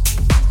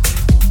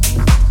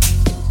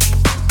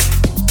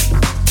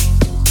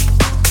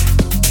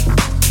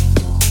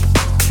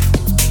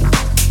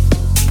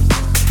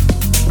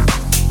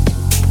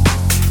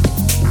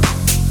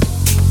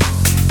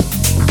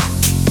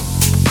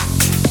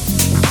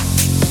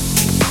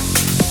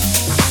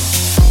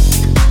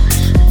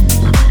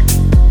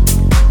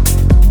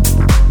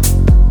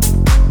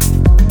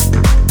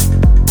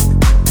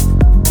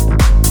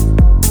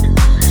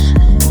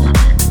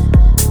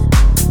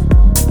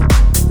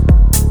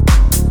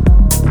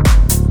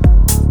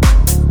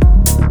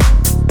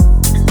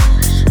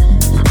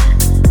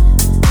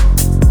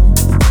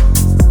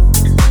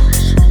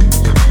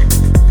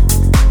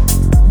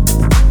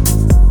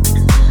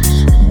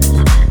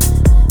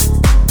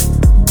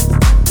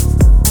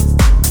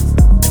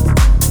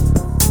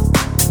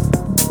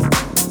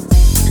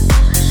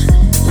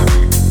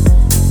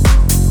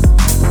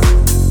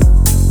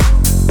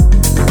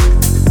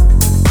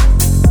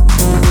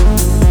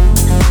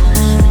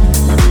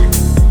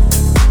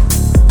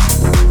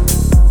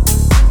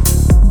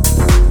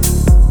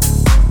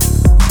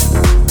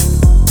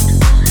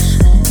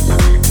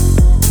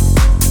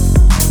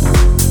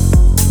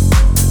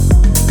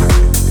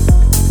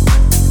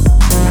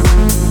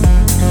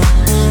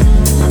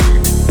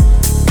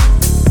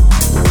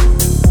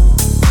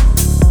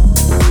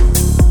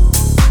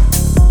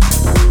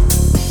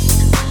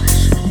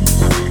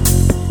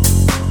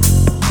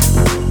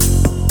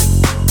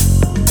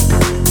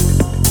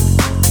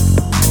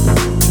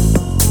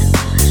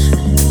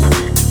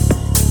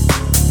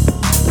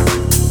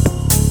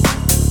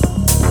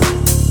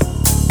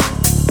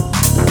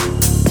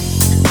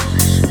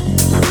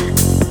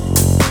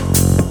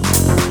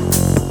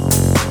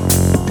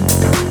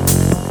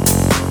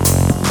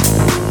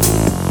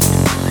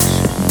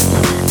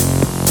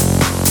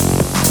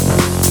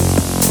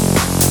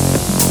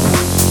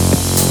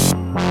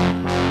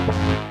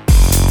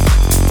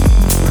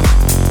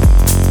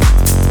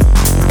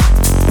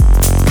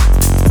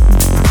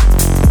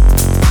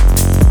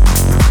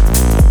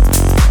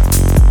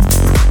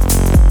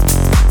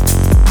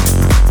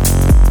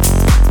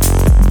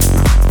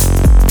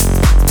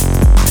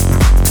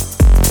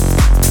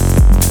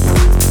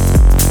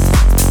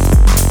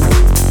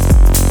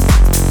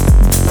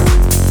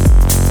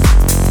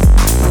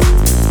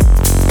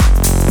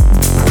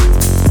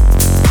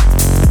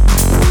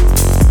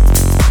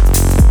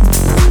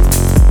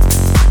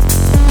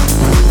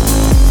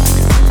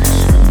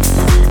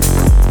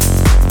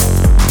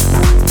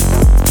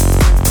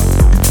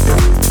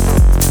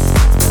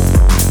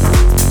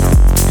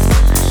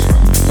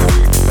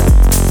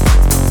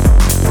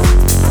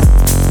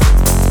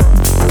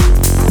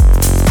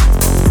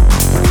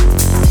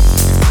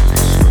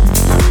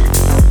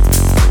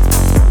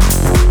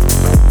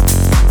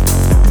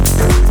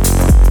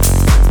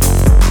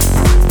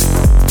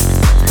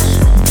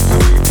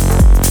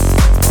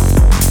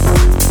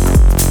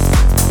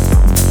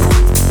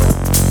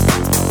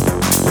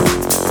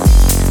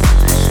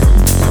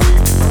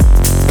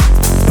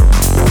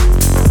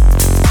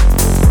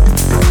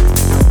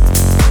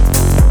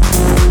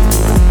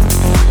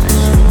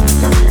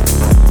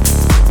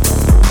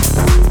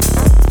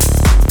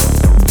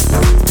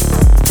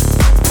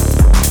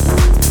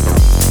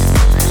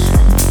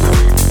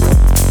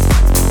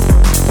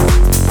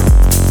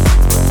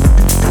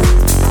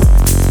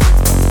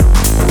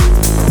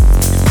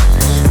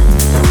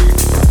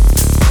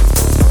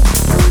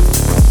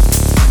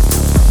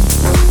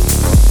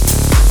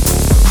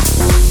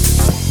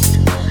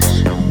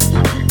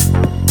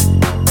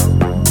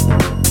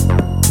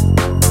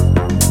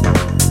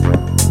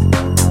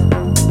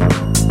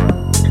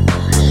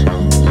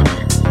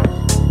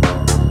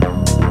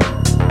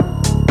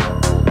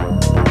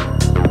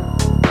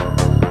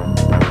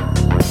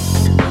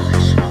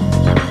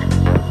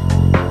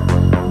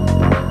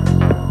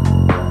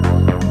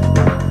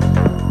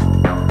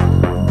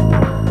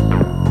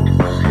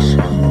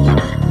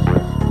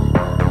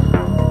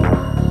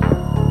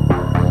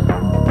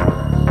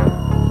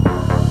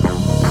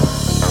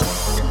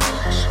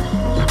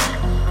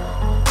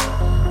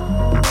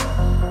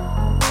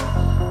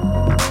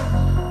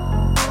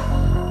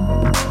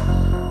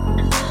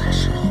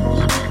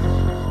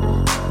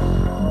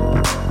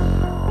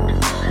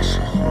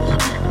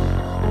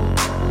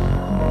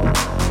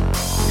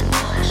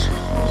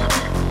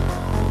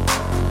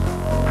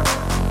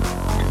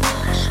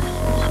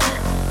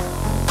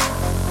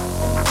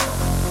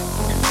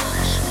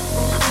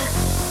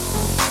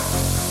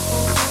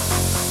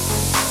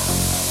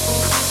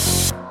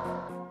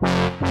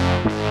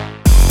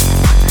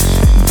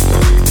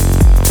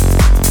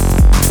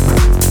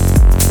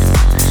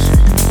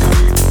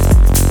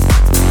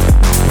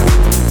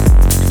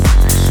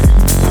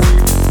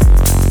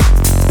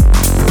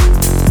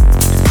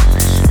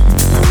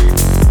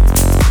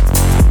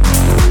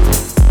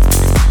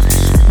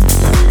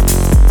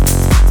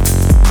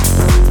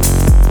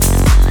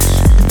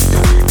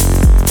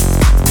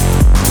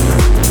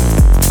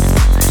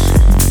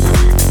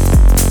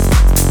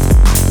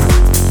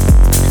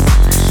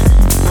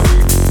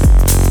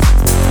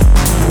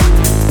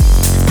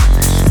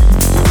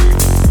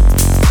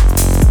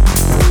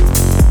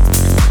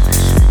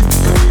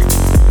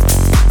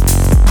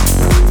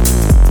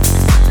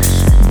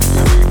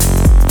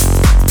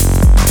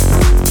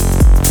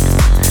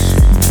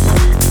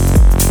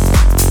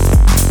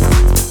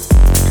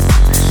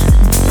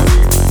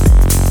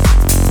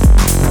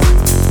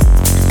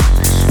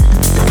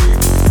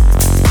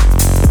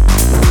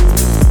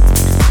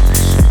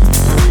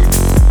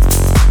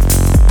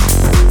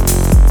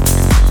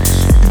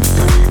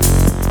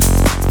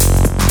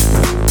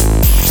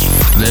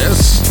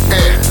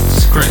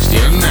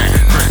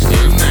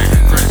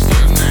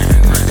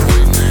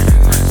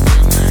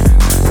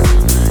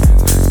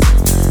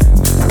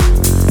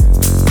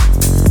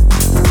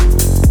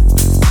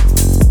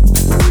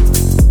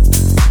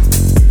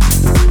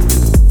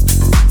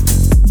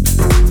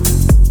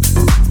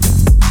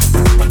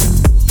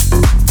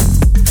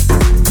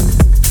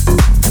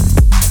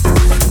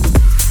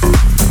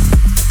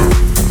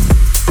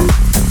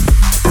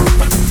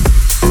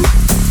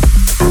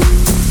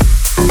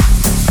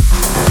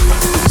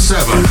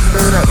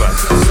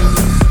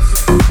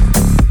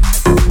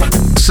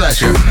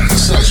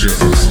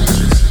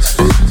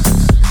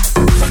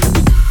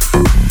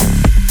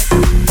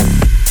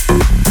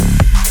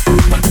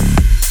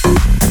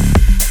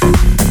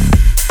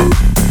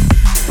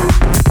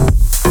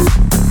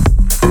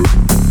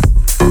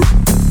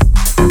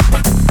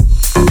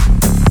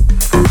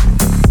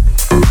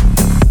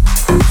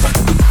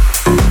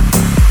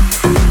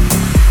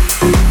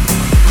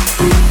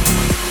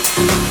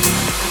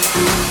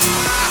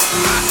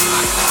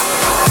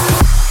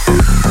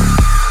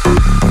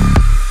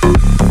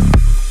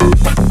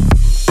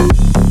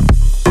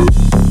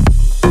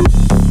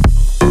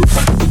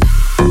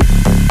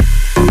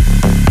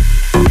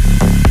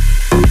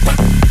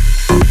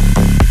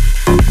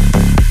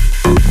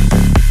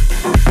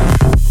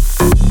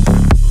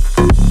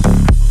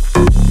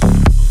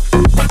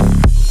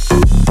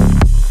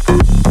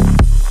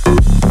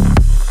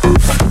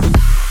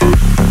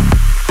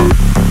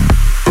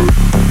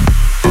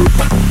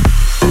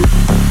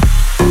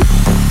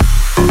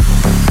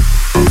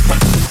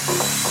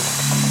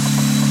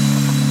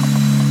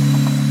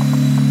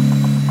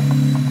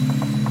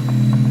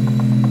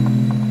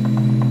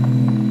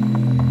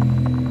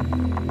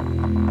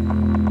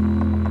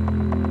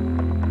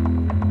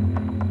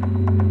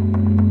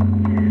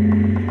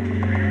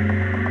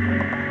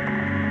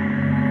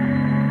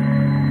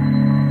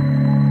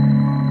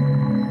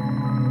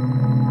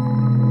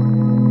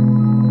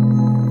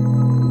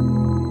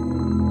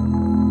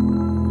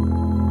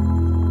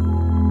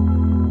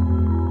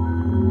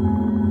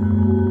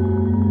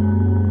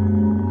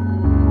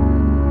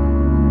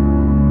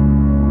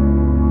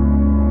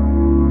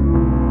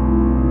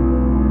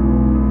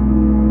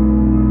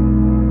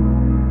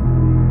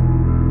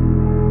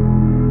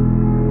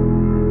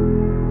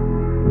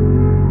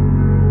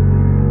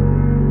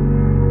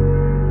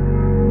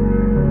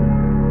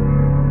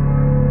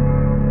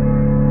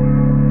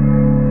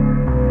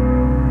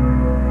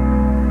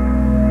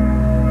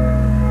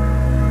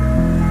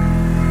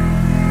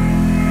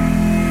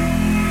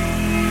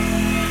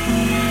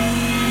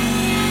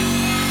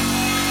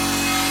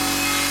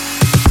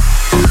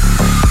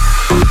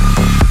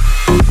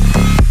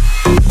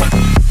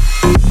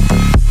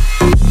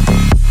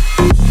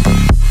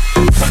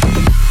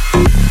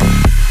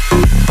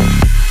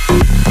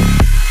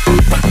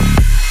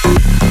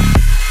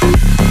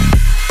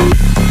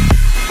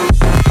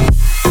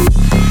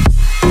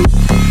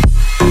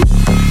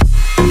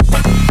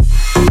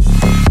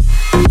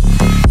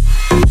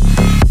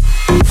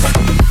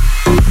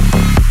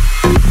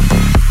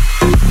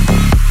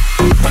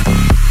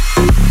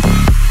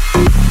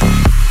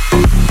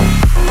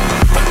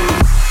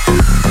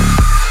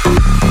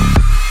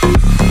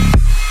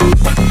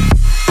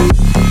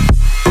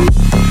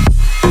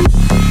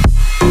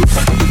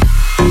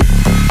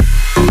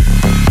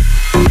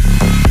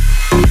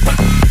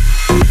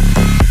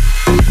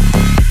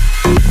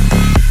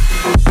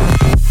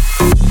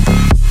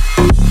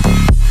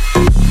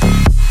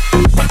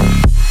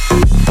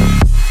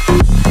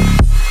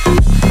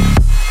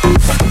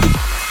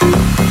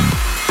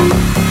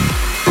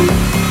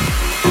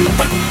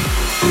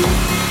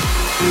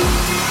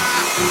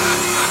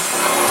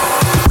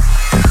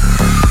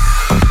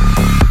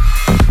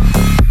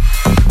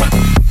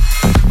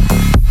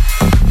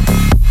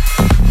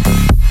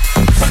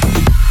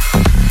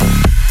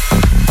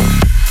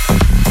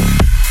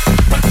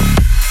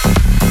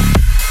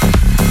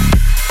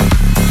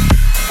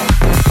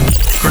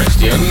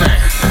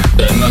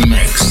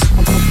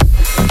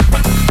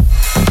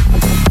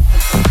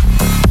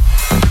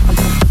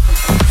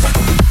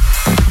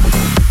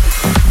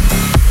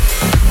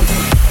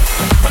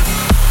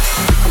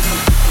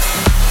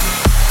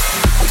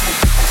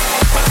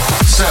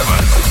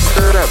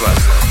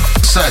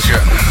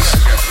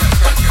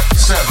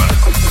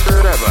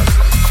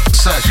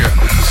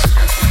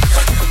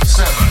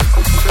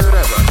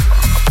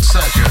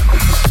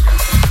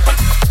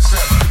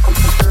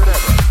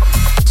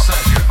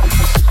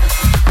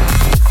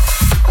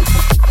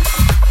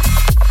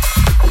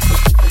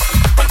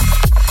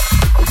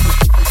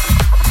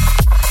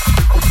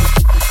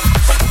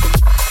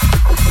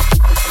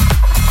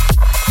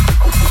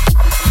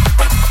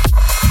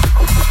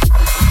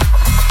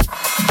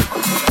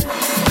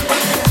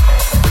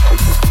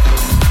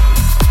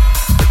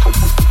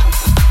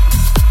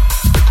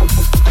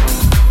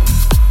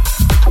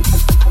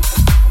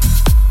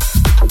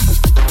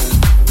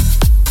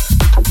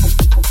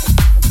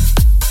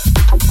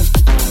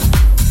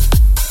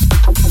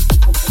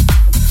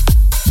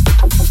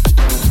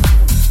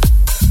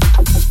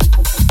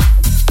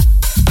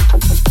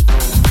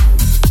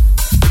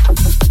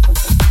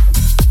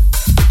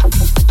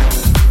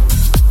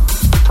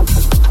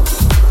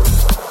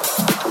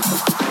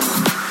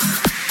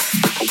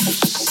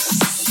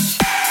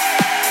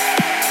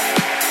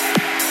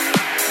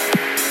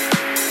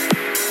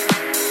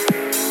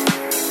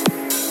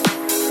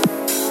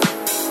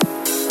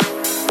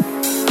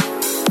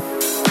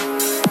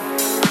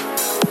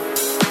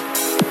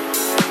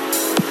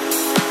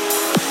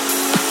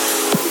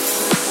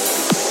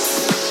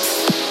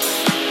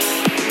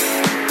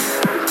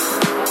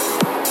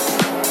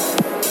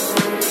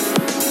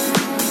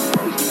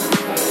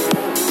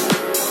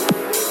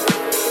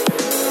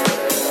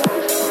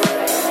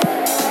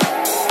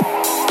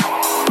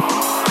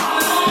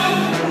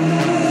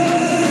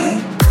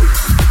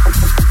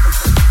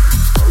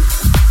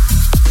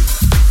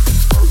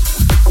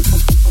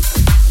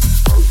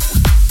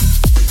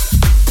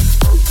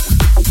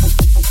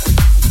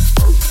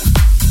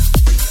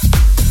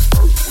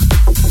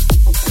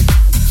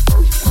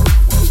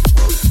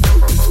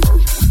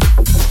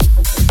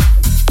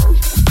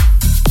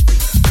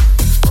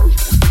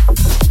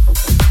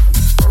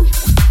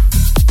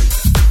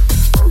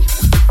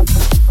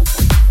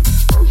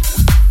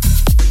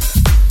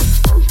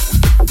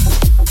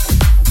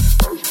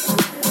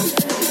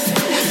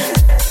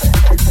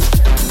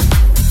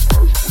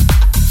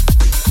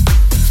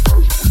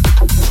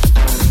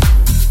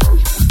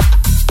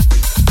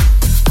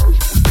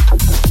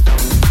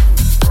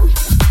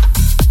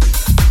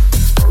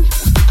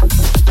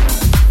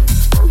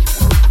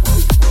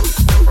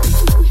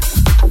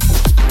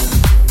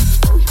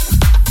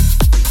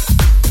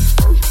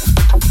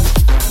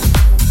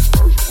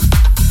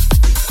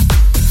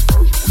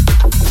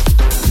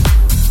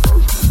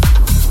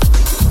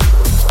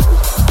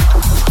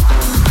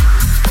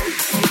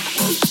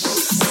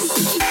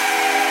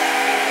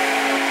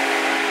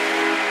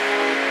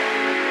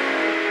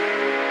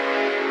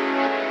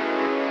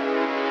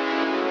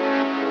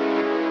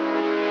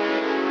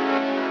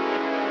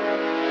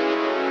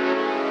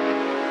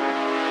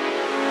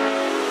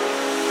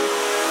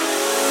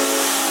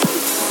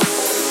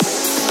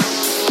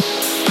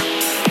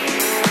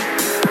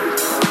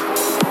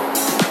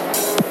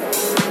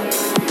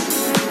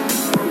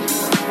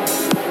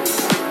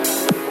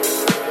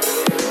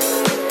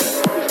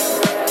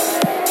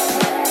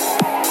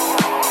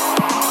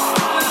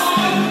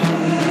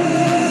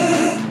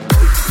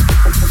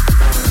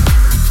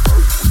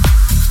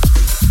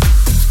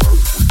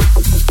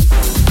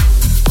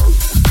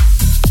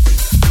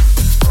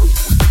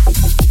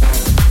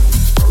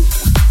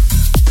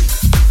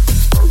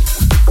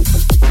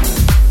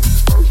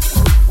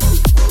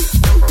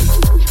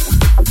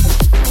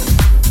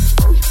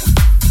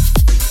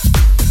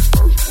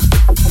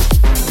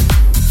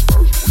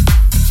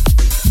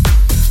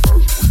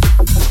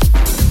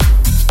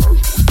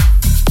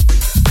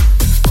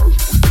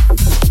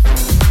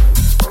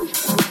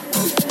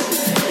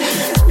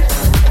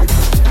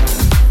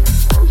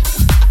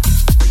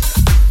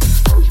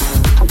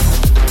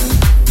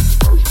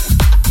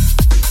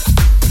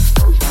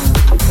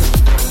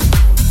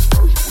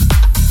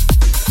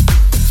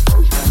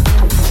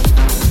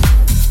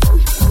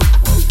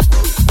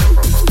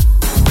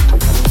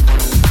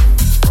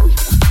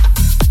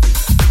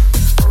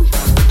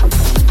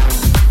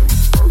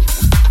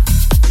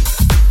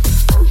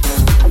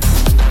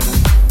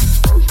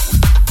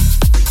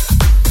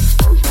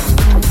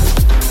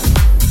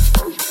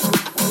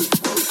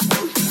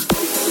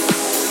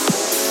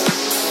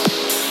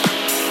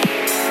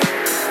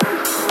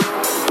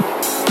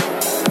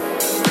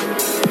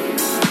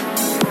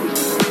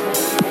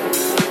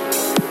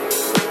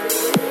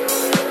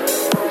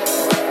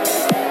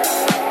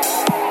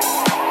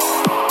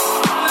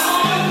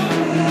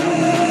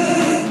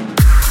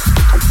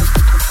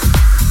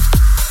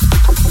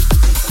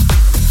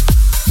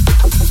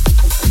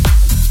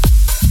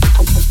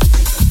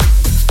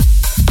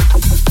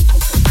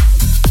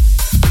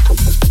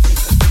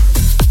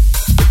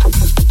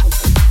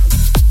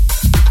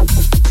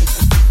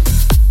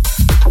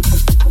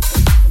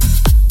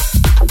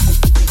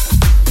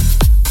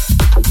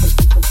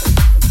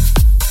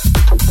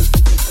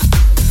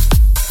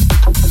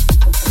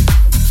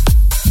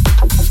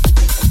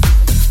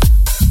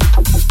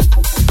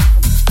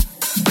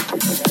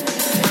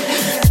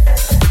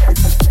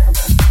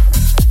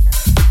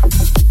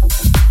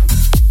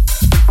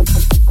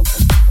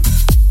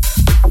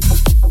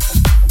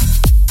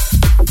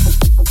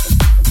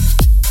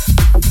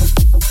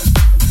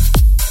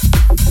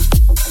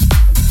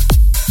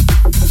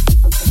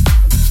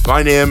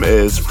 My name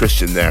is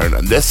Christian Nairn,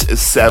 and this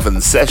is 7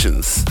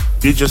 Sessions.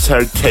 You just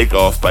heard Take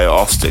Off by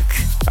Austic,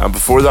 and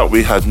before that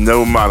we had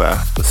No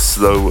Mana with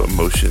Slow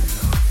Motion.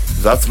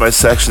 That's my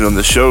section on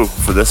the show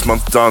for this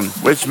month done,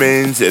 which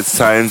means it's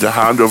time to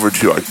hand over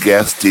to our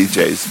guest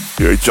DJs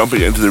who are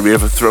jumping into the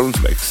Rave of Thrones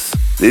mix.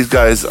 These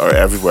guys are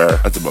everywhere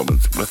at the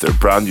moment with their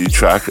brand new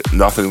track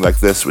Nothing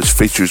Like This, which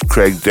features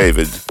Craig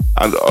David,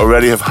 and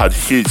already have had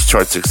huge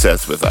chart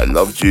success with I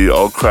Loved You,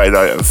 All Cried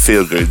Out and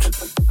Feel Good.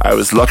 I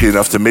was lucky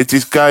enough to meet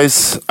these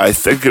guys. I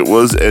think it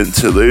was in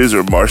Toulouse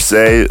or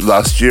Marseille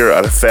last year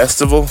at a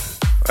festival.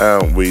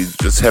 We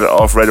just hit it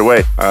off right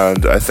away,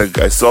 and I think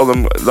I saw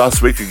them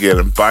last week again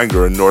in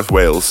Bangor in North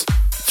Wales.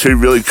 Two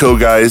really cool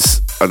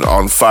guys and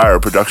on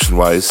fire production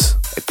wise.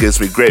 It gives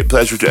me great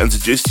pleasure to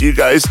introduce to you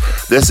guys.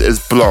 This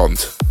is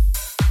Blonde.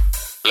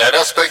 Let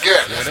us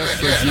begin.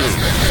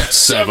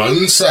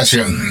 7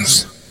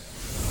 Sessions.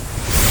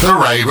 The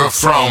Rave of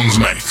Thrones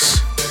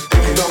mix.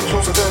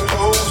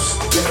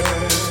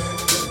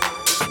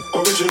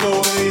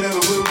 Original they never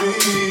will be.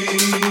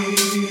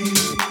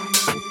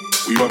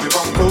 We want it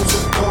from coast to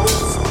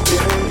coast,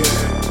 yeah,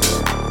 yeah.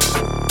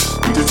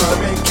 We just try to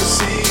make you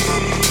see.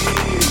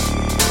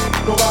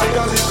 Nobody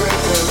does it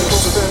better than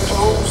closer than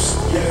close,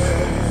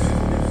 yeah.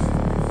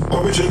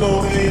 Original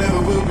they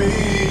never will be.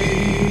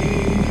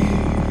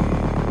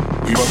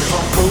 We want it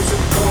from coast to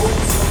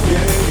coast,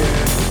 yeah,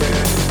 yeah,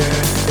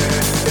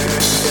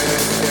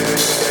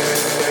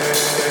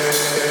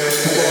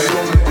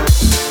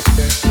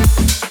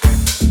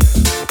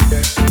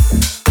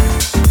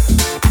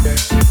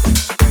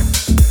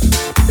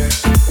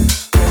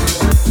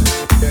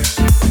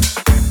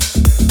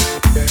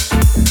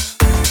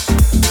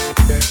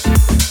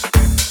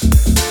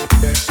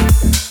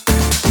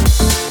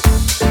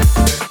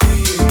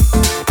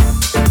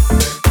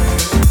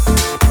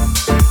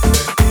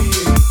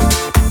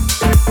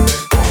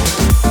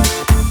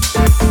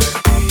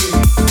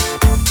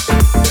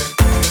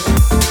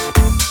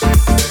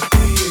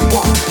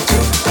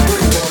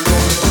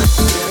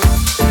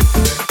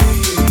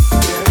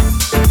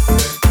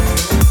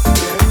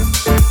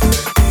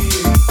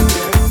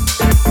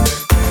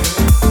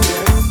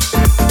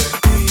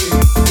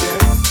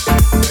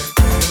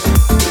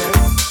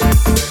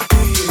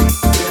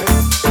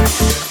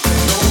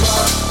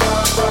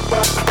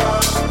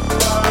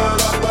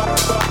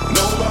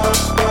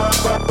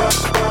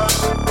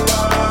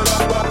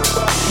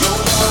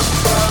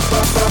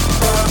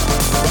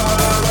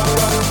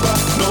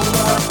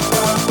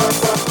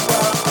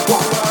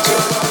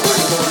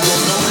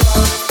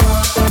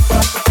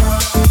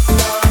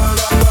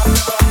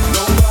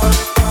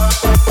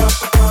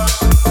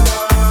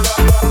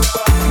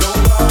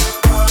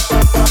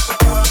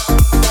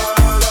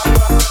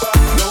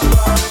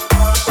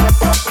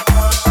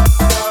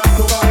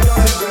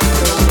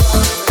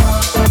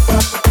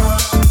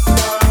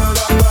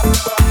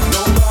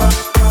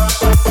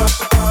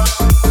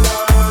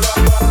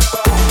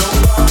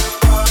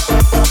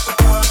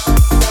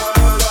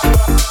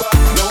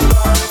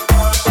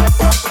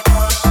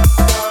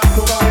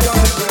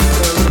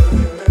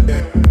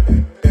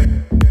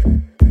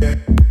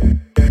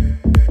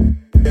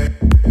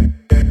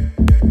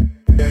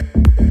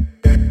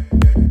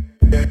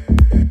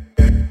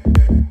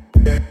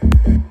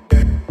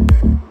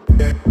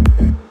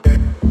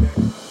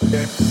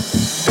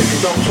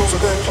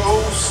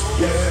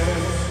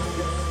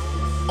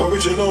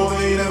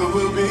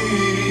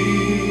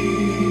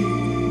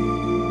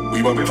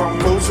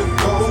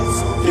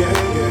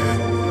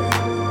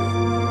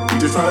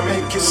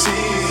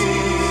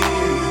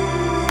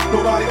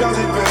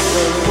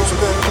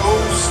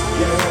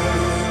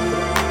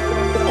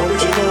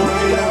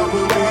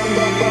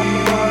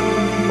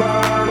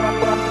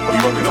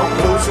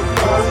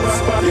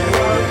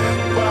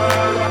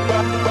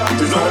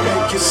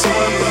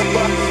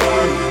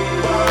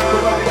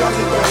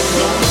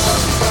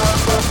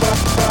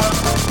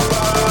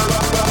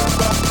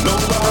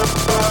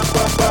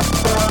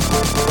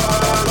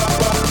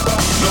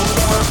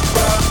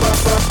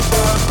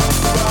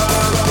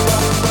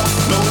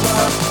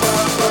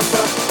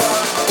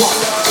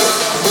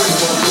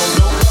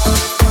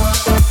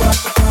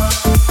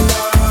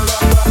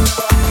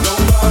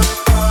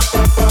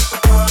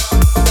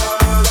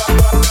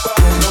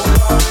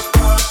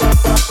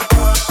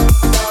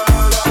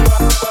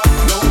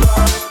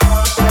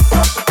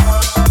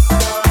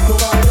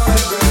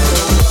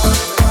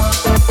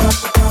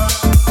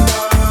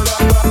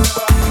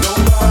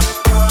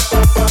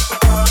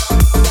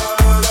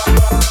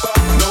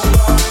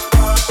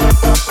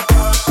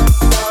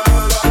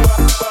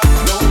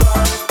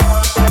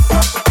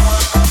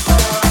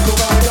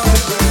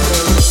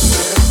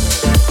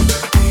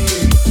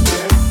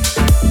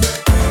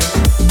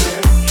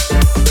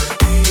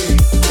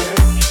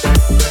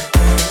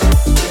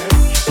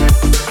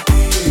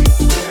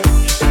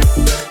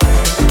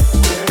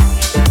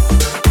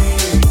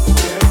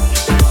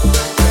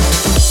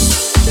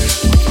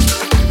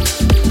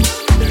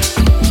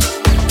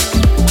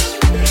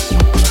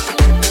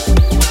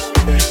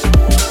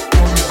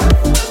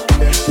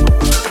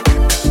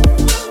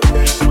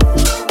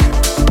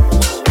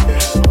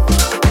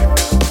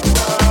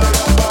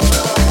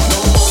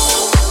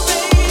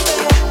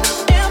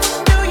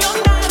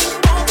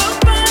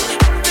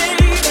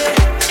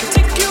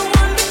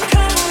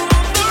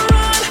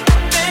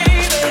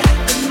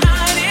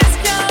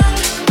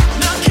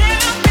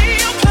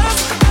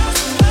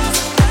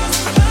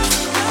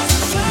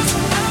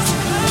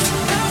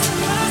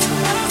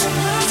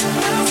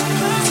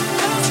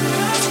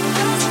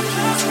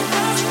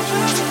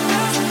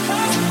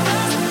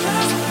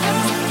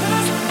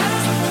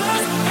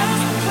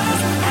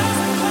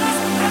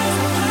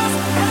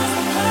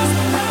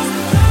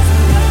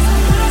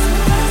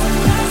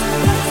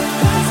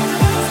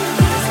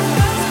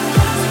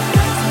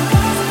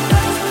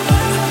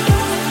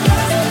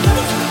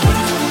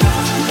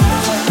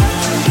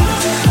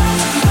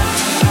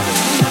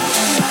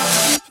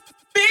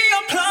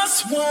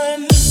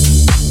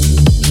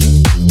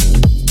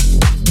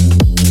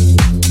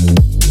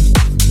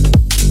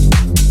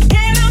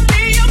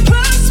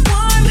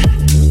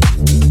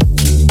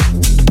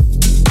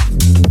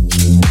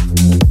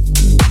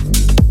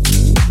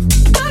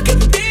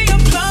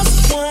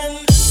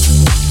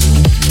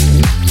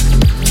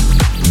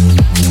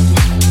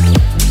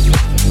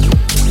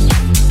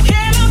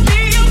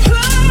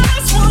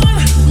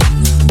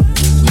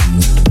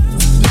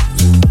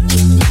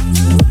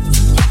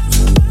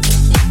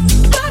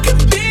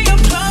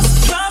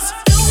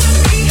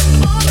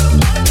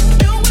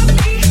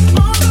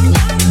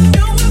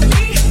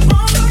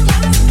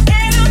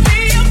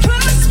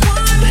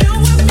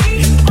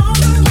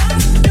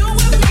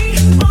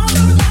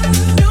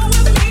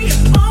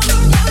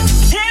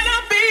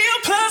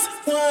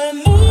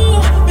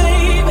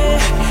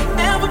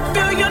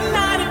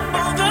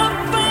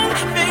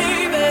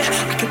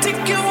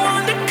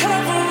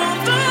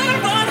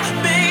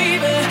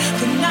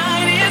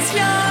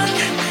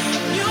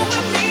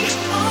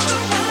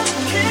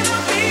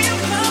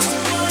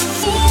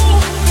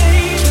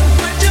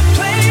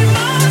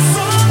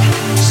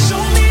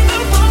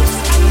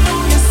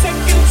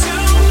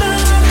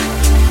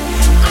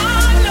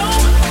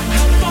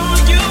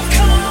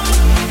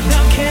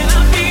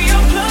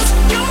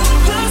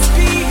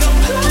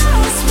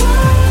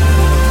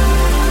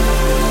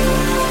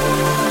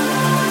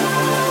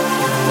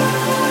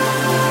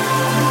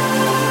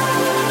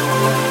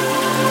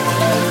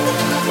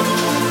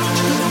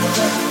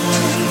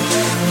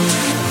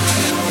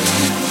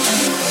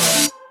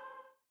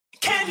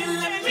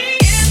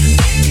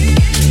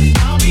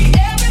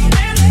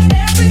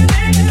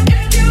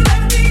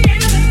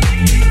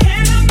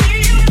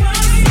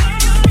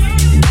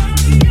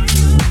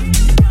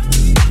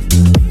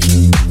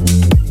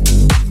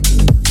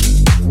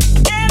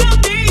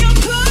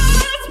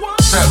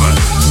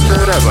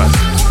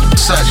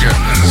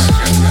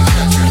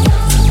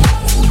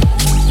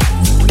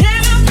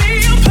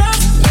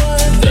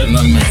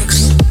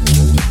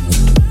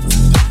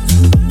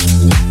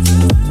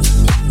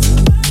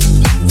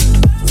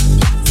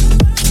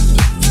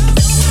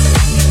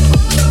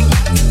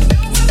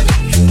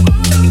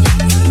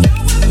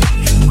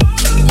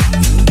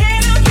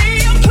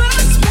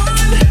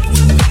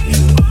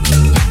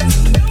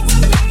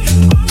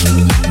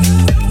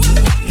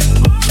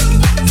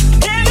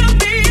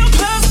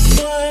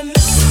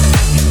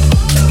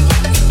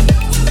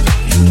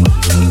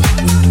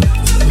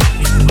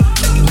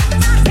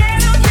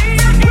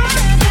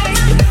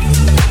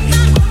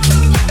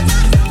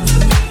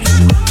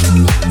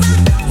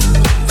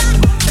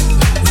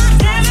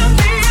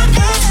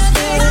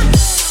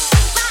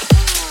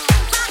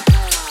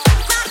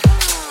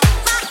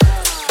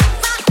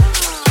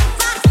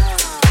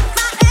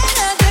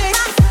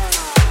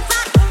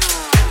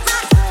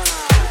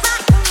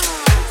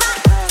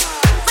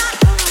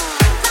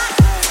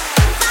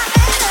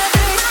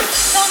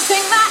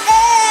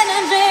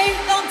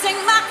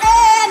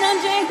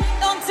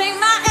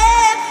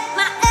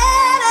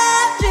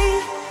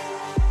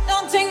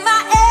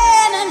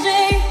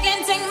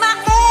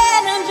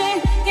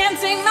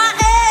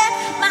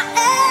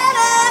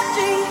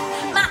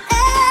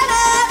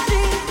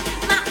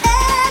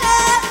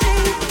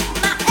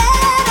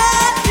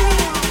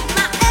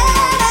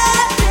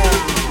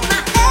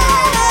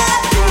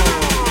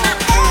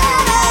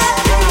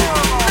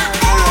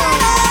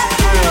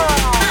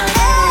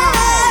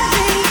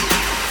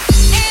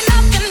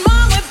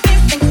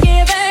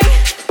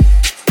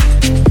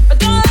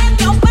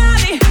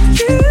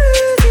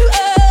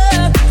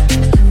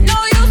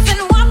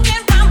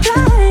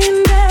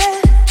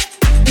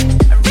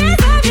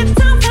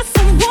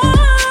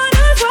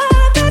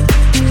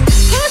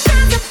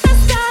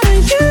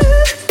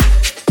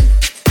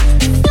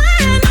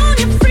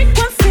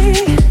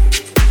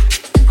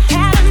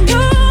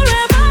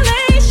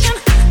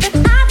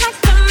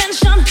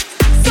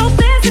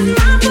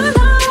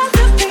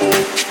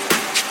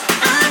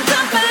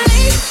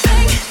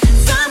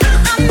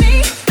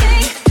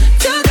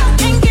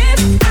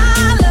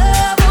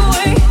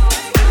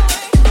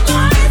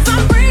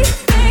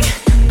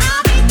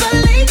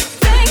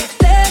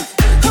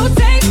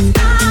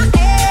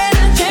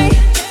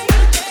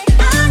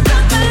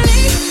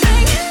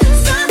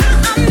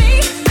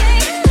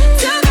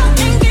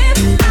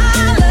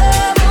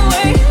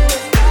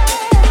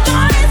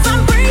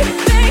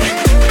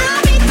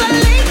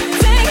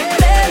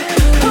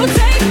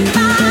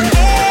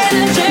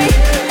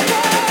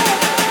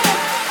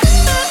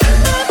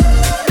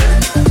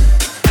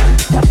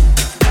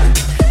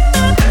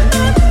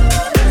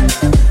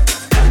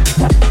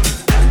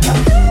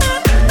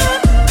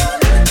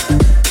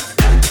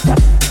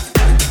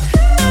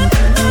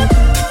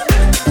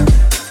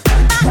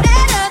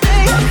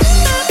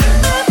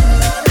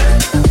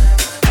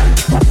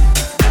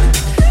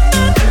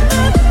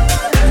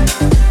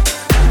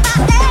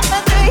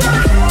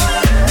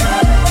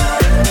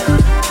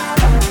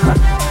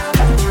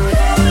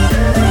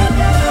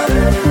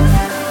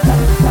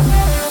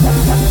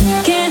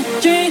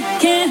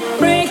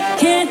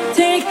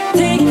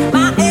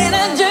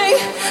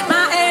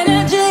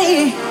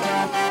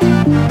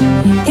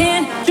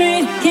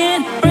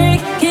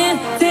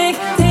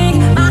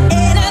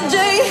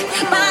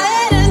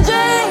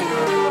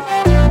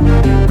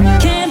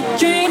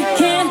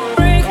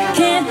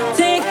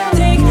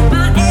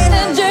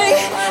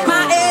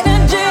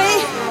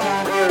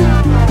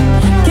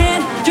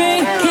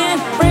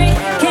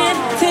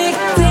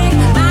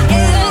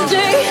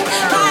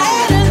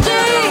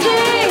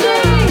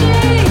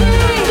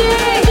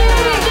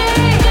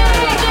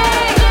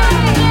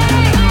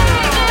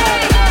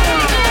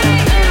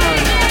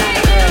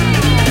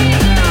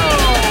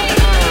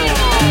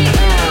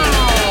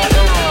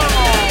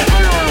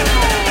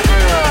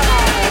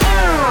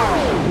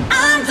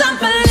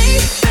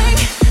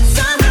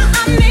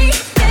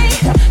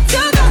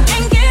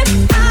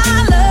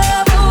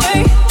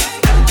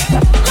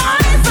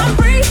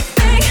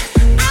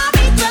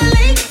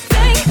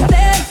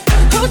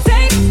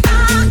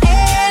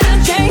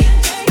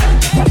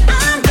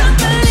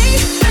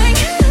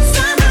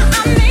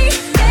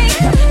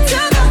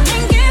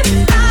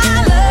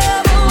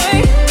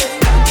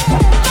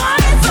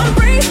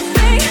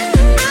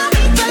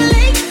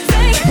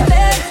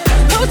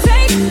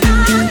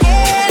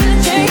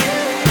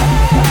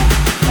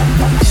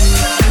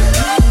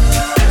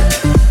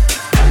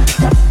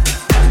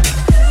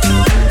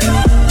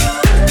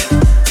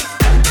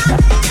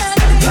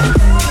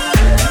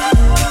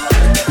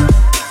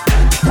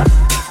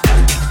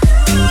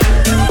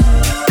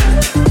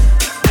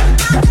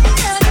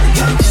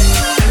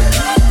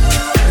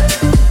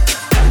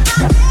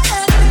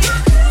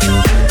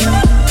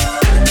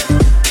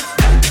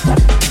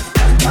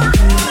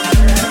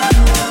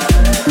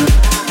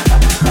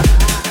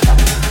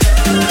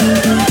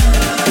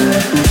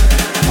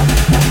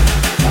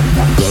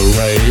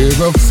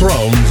 of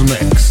Thrones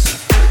mix.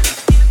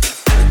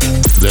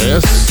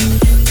 This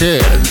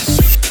is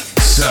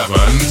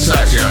 7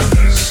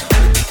 Sessions.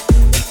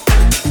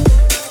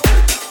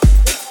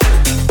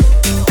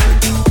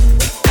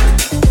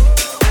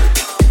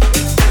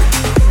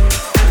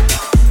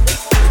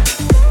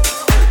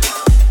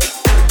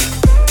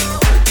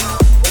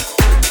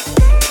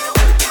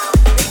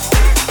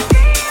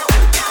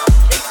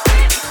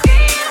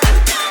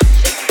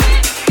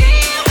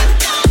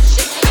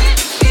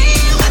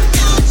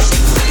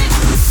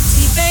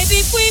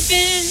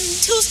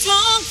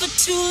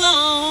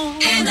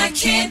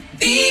 Can't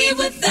be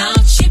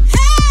without you.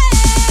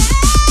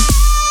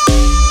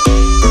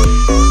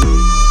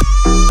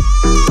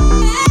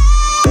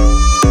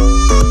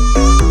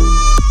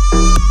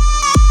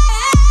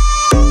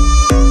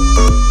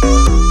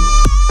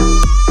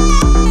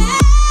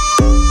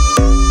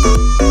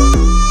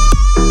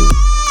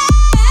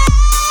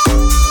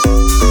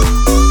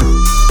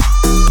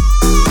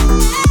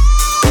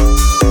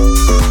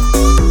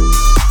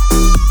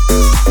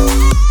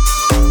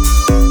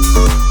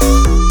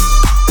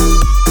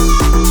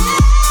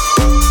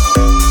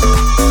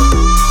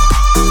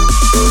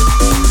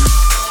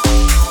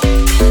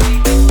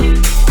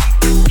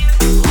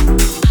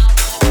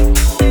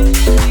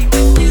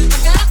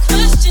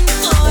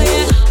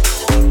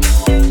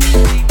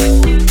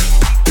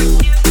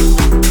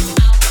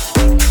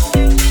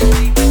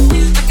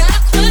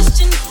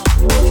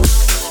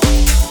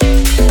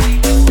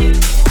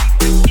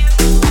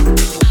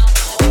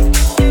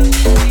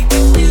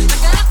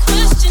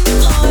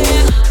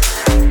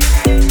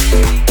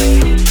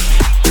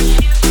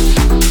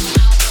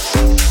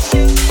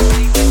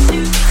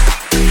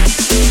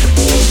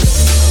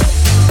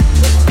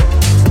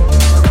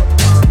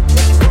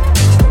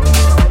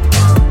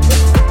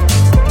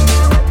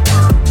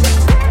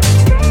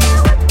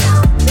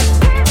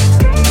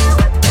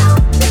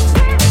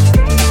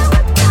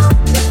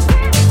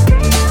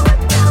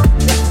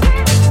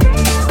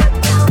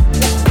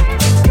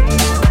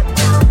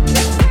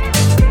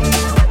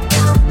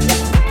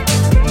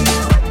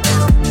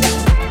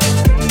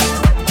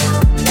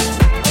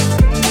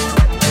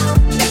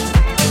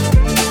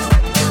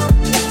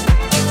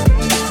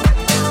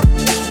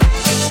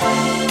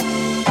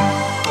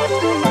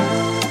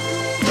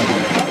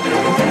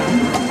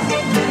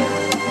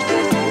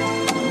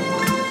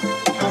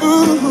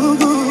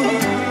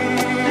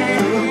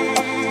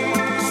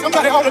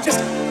 Somebody ought to just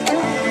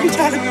reach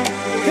out and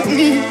help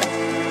me.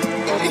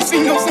 Ain't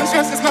seen no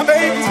sunshine since my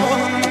baby's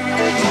born.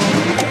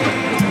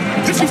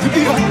 This used to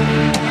be a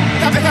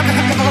happy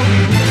home.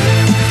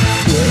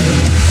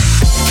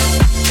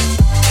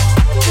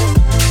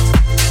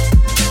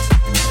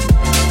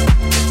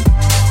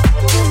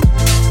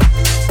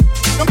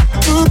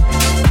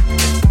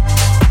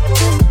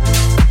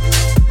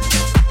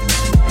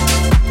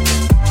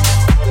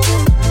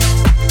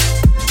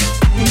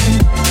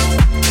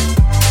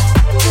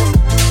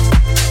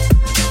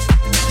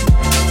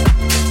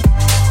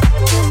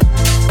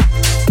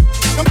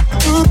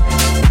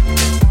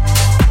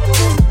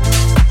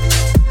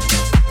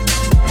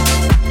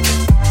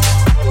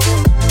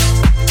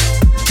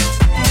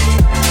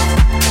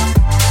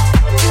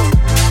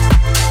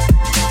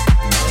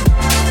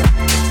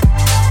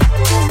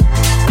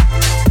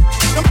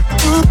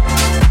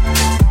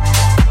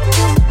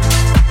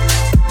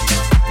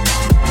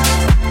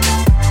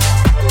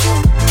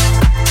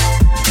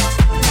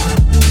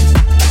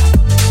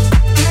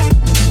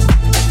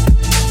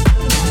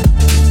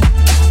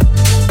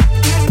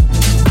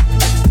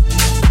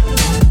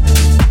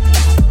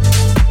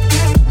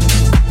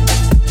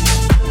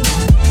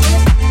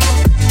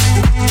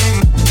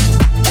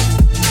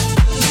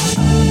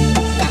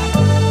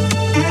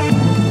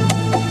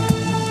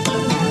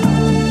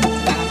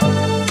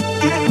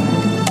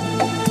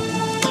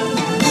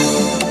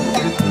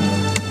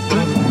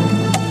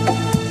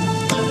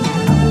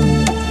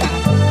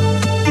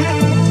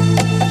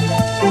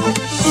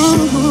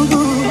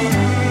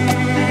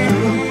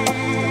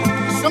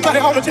 Somebody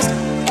ought to just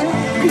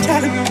reach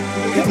out and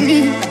help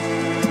me.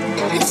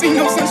 Ain't seen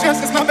no sunshine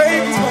since my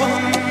baby's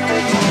born.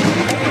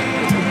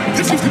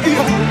 This used to be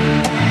a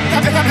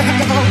happy home.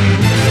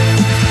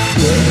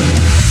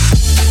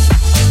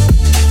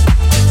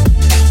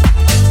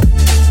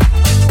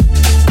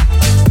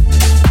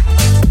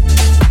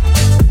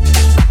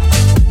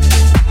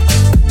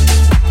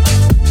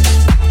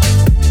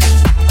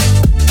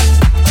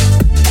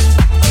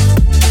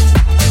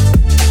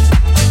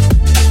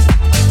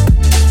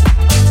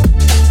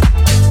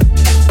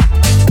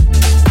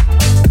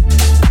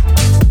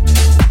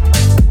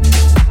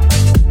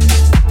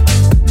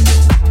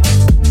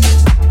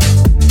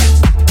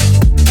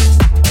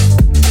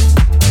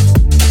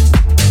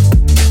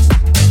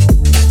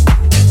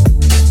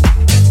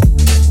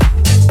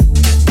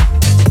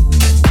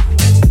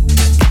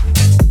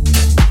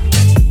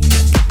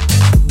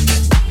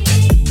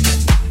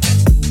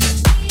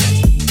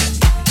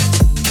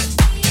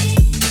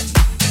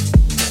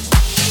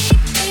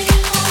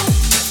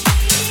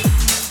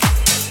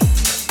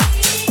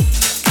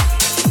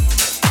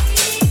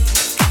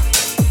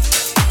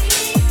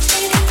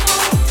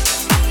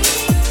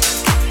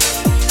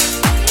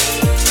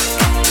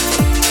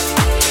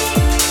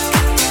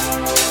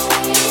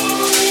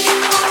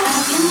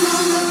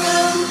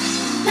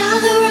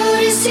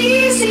 it's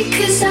easy,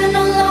 'cause I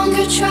no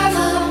longer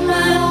travel on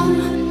my own.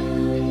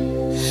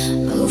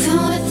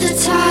 Moving with the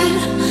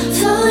tide,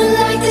 flowing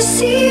like the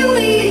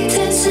seaweed,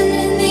 dancing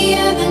in the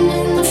ebb and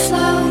in the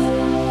flow.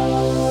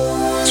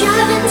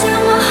 Driving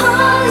down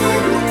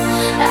Mulholland,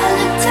 I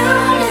look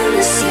down and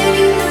the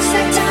city looks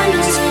like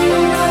diamonds in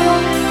the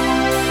road.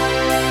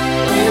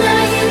 When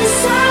I hear the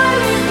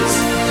sirens,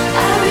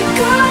 I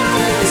regard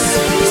them as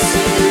cities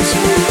singing to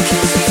me,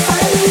 'cause they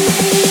finally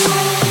made it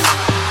home.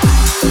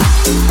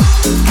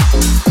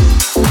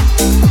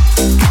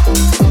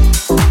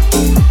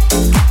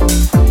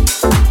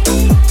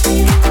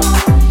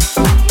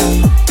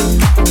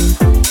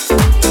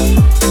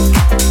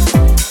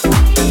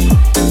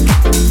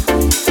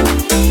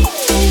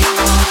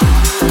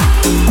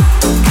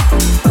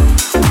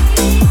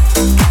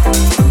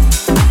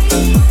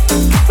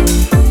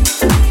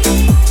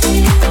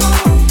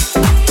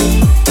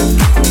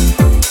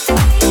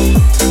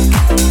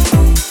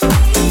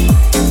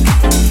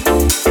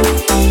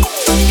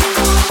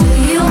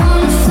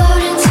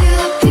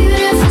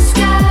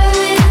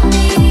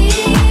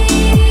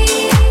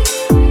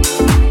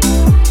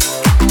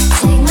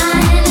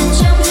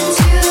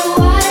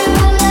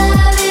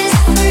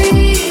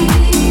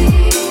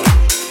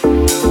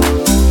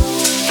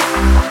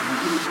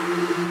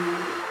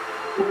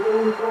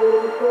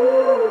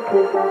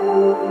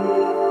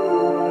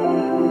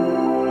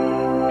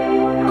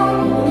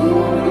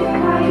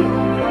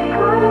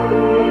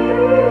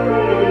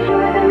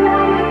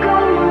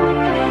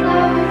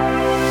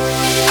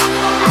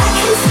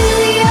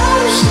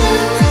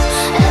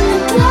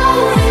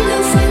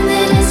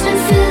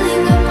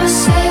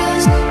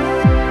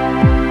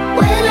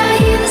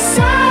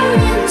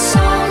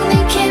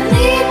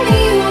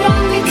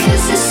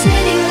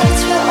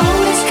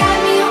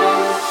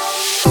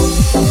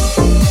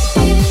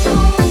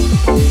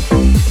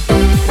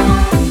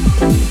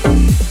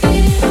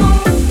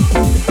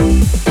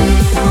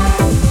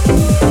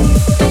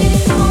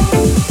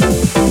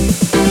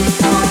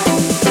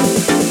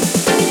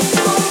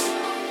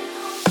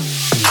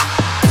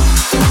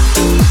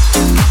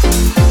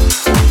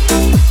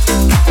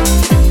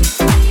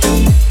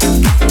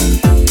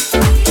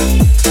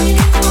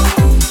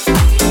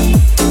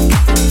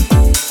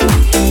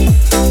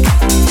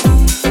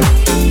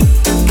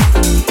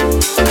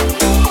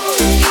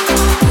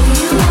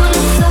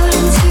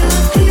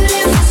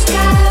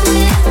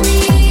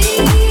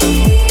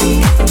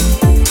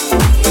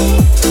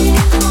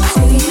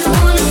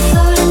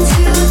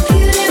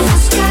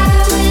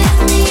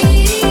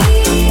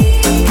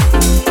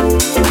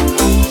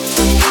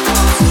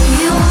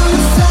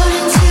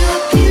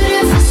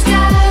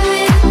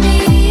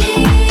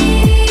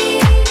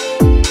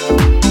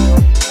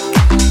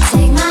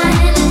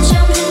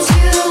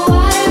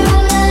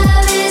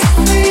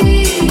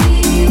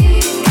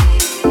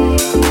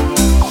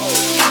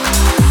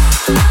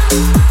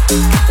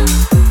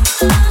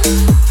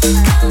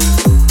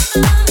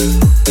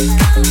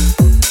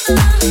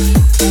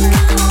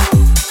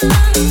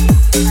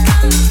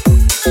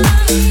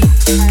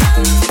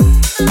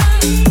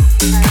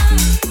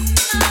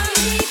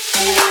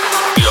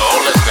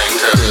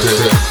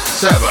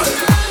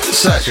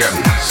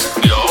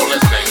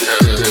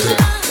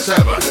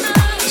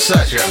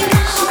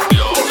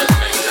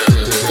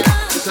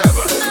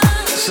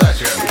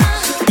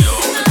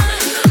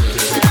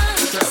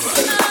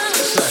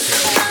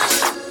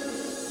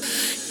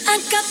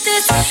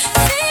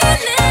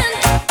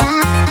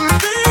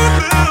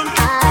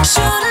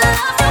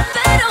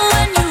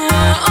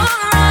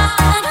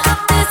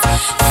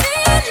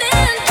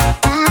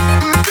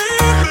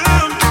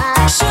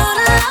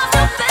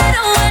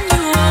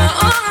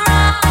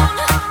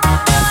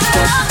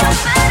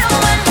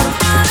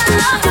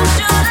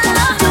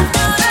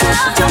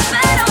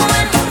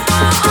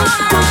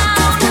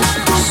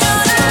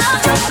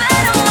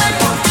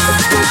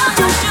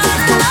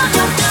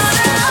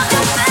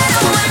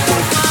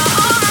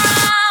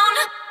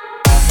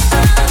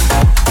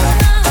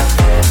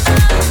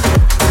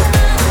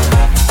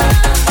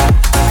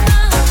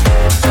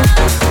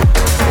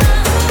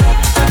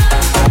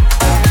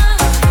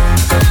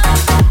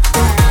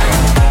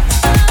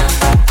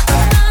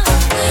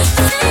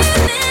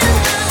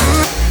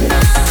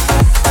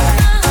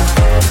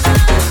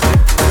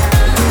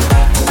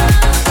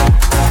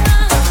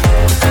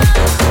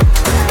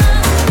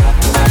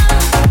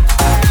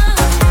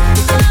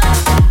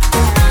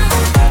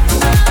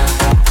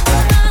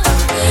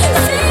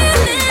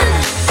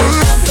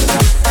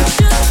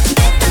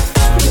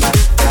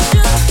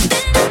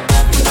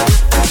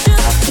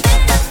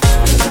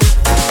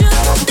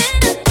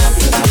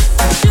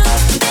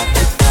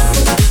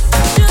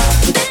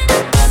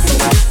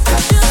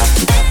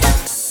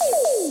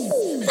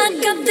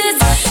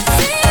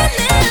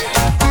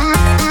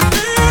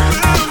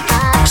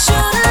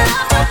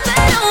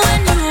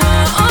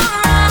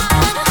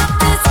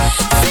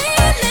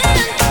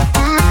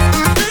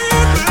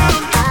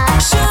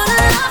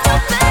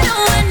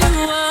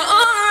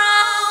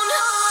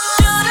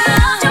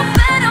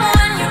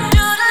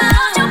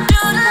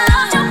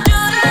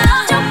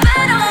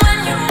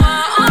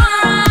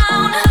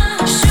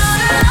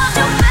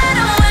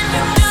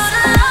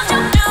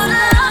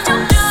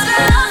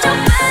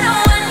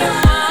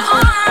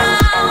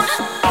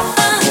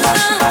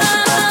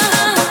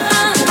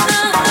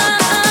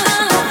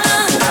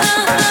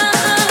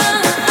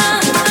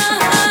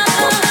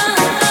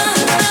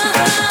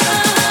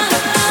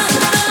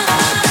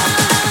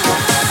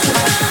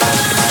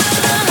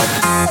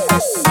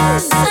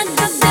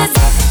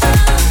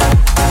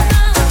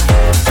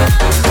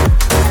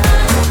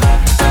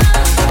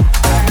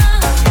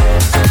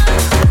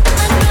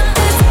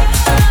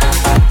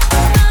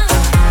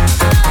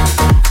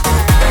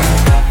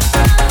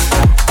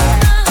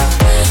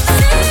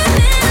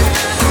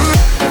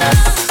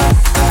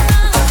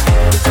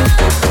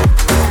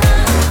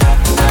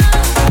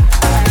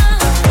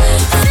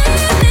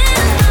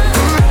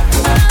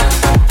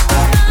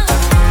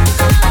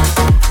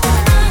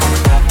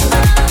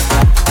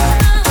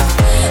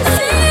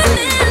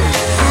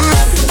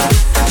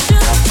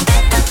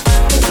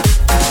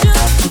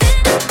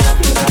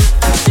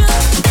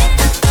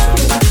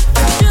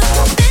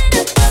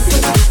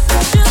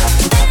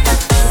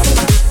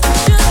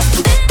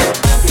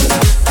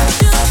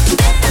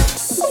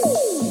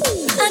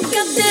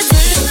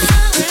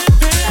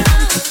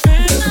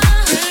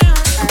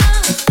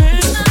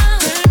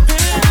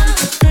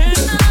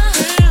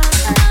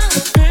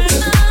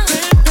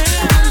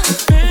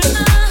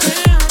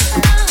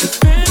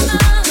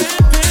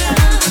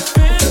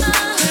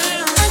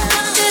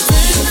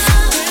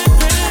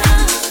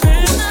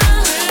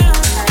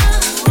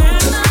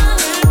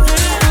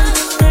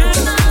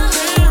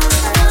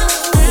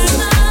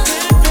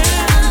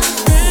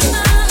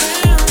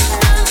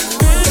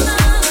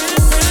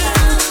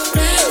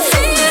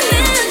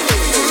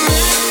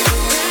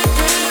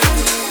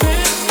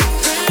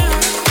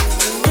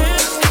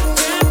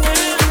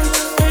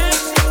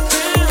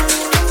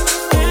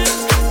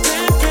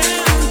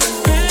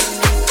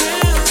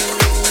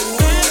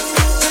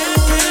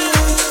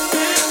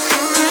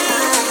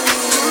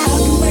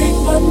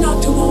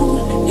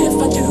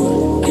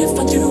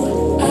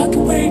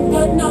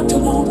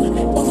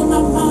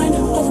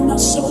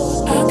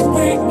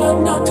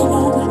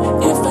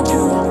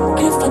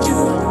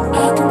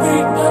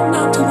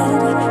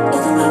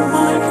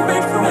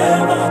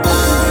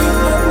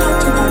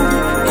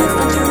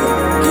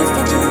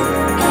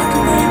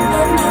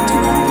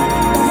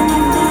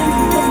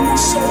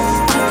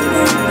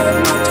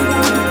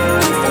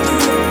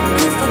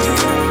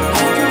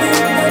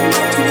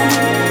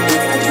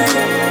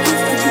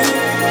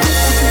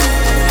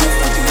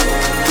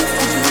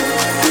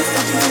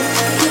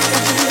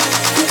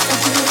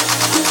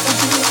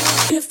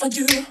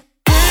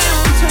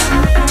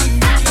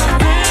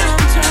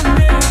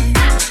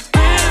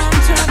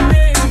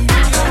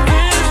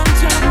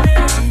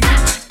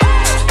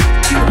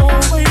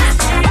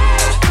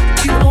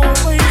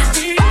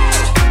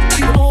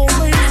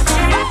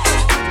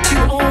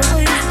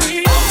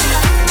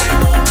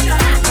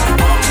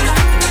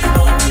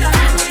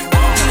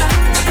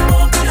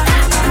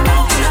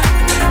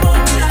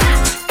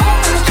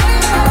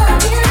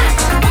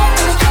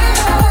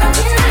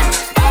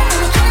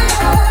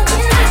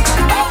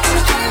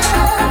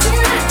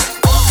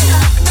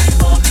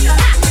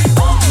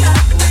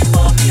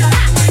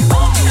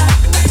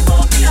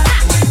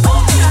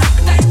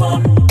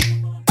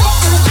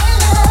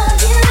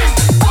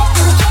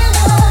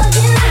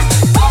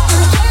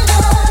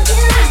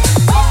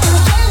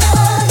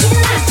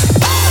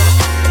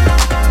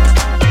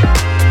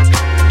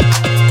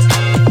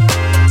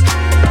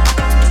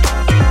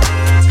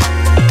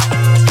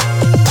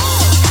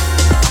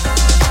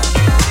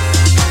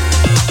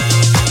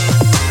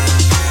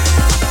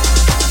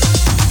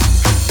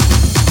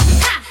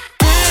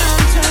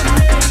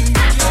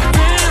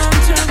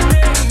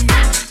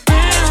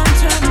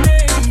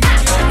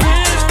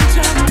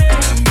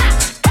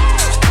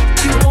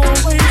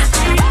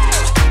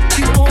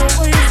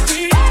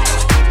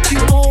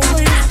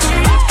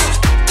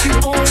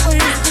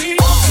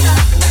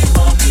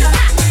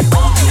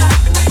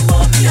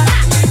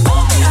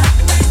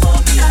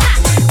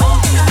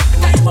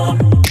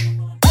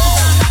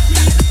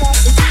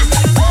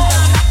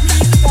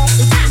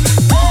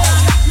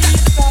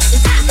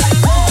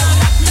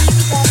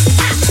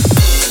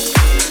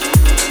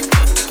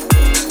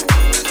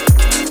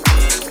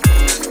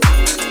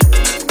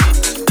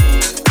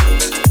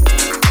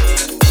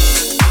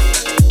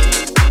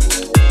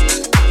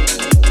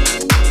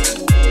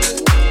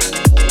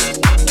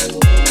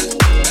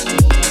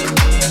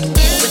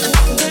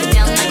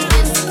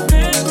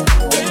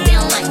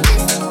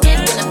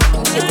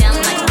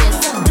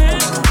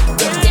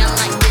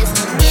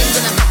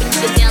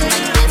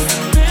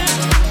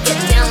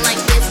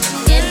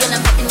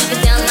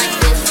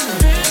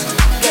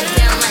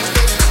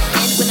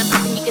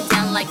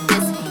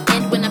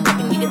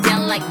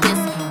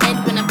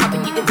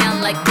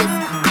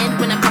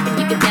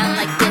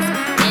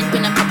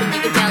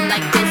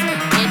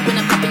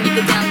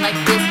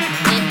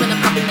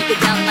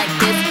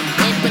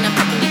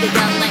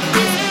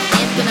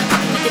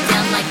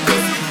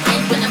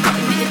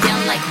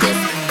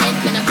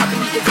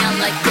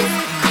 like this.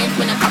 And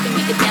when I'm popping,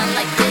 you get down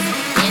like this.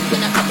 And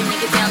when I'm popping, you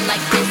get down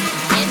like this.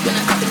 And when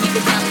I'm popping, you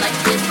get down like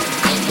this.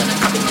 And when I'm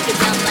popping, you get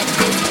down like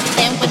this.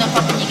 And when I'm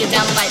popping, you get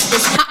down like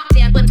this. Hop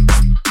down when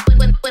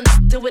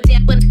do it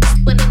down when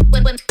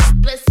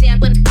let's down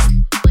when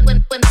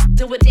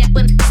do it down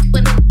when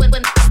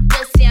let's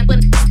down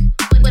when do it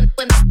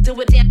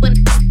down when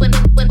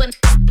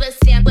let's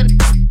down when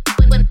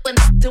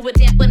do it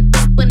down when down when go get it when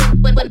rum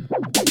when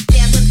go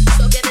down when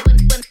go get it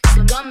when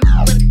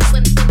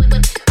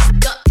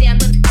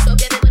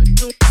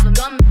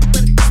rum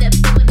when go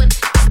down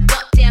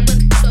when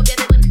go get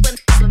it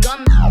when rum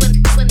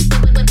when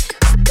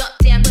go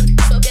down when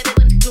go get it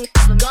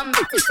when rum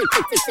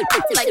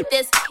like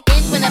this.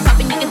 And when I'm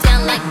popping, you get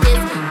down like this.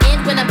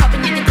 And when I'm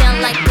popping, you get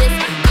down like this.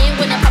 And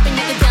when I'm popping,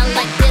 you get down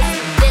like this.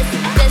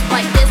 This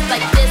like this,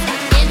 like this.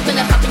 And when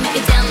I'm popping, you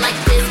get down like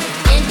this.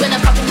 And when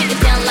I'm popping, you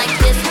get down like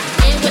this.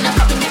 And when I'm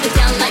popping, you get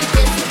down like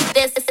this.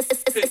 This.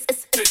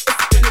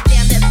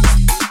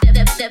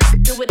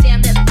 Do it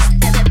damn that.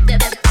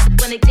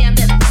 When it damn that. Do it damn that. When it damn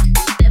that.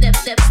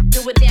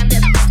 Do it damn that.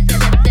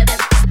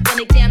 When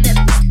it damn that.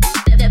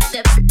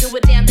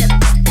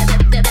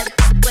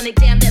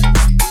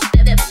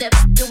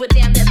 Do it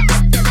damn that.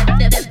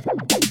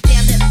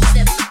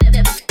 Damn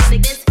that. When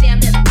it gets damn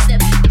that.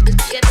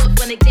 Get off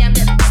when it damn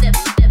that.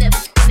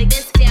 When it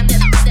gets damn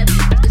that.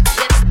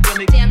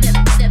 When it damn that.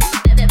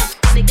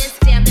 When it gets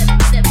damn that.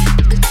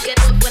 Get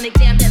off when it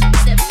damn that.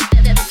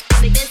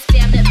 When it gets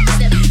damn that.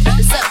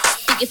 So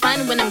think you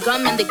fine when I'm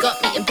gone and they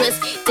got me in bliss.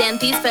 Damn,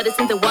 these feathers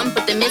in the one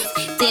but they miss.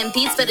 Damn,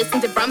 these feathers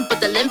in the run but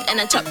the limp. And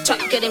I chop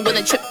getting when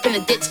I trip in the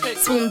ditch.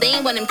 Swoon, they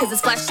ain't want him cause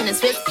it's flashing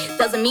his wrist.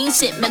 Doesn't mean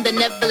shit, man, they're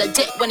never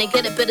legit. When they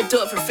get it, better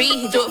do it for free.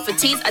 He do it for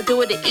tease, I do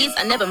it at ease.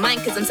 I never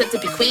mind cause I'm set to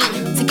be queen.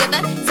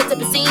 Together, set to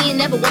be seen.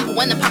 Never one for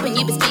one, I'm popping,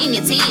 you be speaking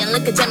your tea. And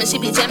look at jamming, she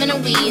be jamming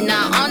on weed.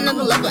 Now on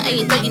another level, and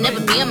you thought you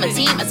never be on my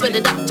team. I swear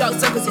it up, draw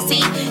circles, you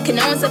see. Can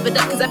no one step it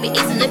up cause I be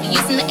easing, never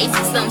using the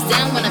aces. Thumbs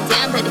down when I'm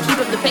down, better keep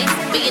up the pace.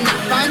 But you're not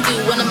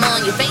fondue when I'm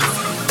on your face.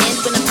 And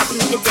when I'm popping,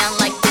 you get down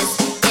like this.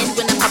 And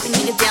when I'm popping,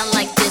 you get down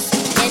like this.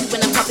 And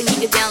when I'm popping, you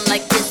get down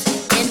like this.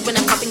 And when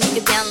I'm popping, you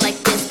get down like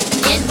this.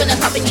 And when I'm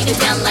popping, you get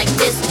down like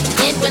this.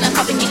 And when I'm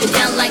popping, you get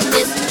down like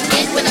this.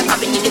 And when I'm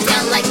popping, you get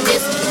down like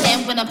this.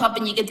 And when I'm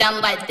popping, you get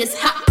down like this.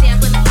 Hop down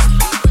when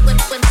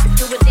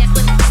do it down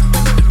when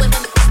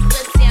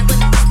let's down when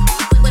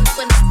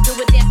do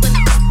it down when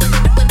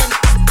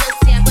let's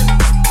down when do it down when let's down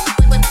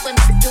when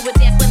do it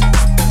down when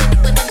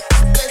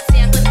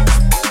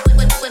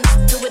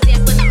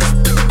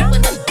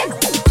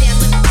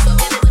down when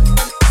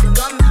go get it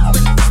when rum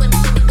when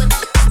go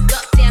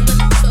down when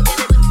go get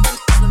it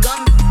when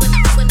rum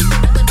when go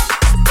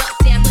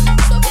down when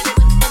go get it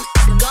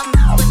when rum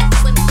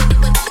when go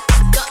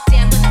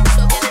down when go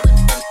get it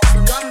when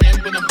rum. And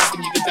when I'm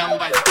popping, you get down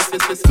like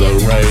this. The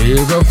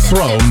Rave of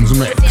Thrones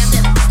mix.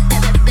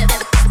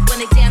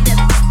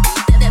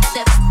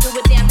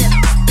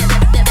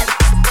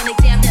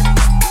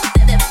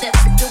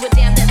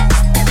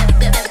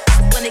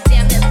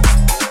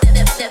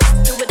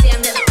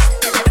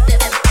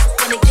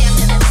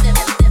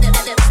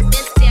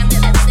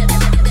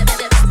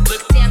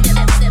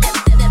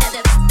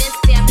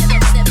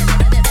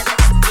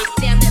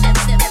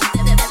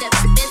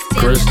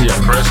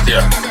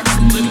 Christian.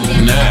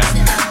 Nah.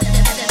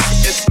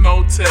 It's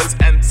Motez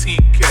and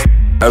TK.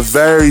 A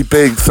very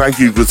big thank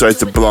you goes out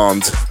to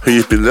Blonde, who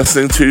you've been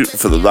listening to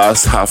for the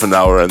last half an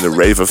hour in the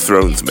Rave of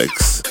Thrones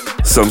mix.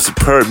 Some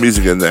superb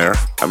music in there.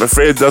 I'm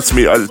afraid that's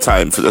me out of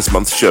time for this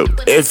month's show.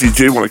 If you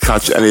do want to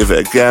catch any of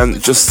it again,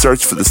 just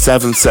search for the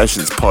 7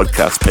 Sessions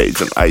podcast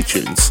page on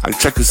iTunes and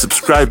check the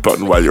subscribe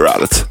button while you're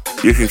at it.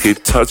 You can keep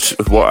in touch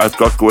with what I've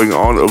got going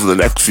on over the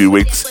next few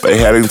weeks by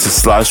heading to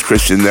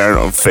 /ChristianNairn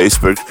on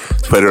Facebook,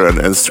 Twitter and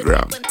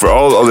Instagram. For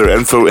all other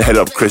info, head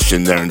up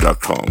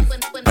ChristianNairn.com.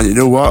 And you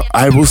know what?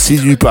 I will see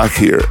you back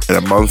here in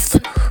a month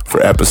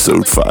for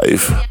episode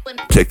 5.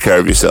 Take care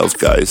of yourselves,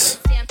 guys.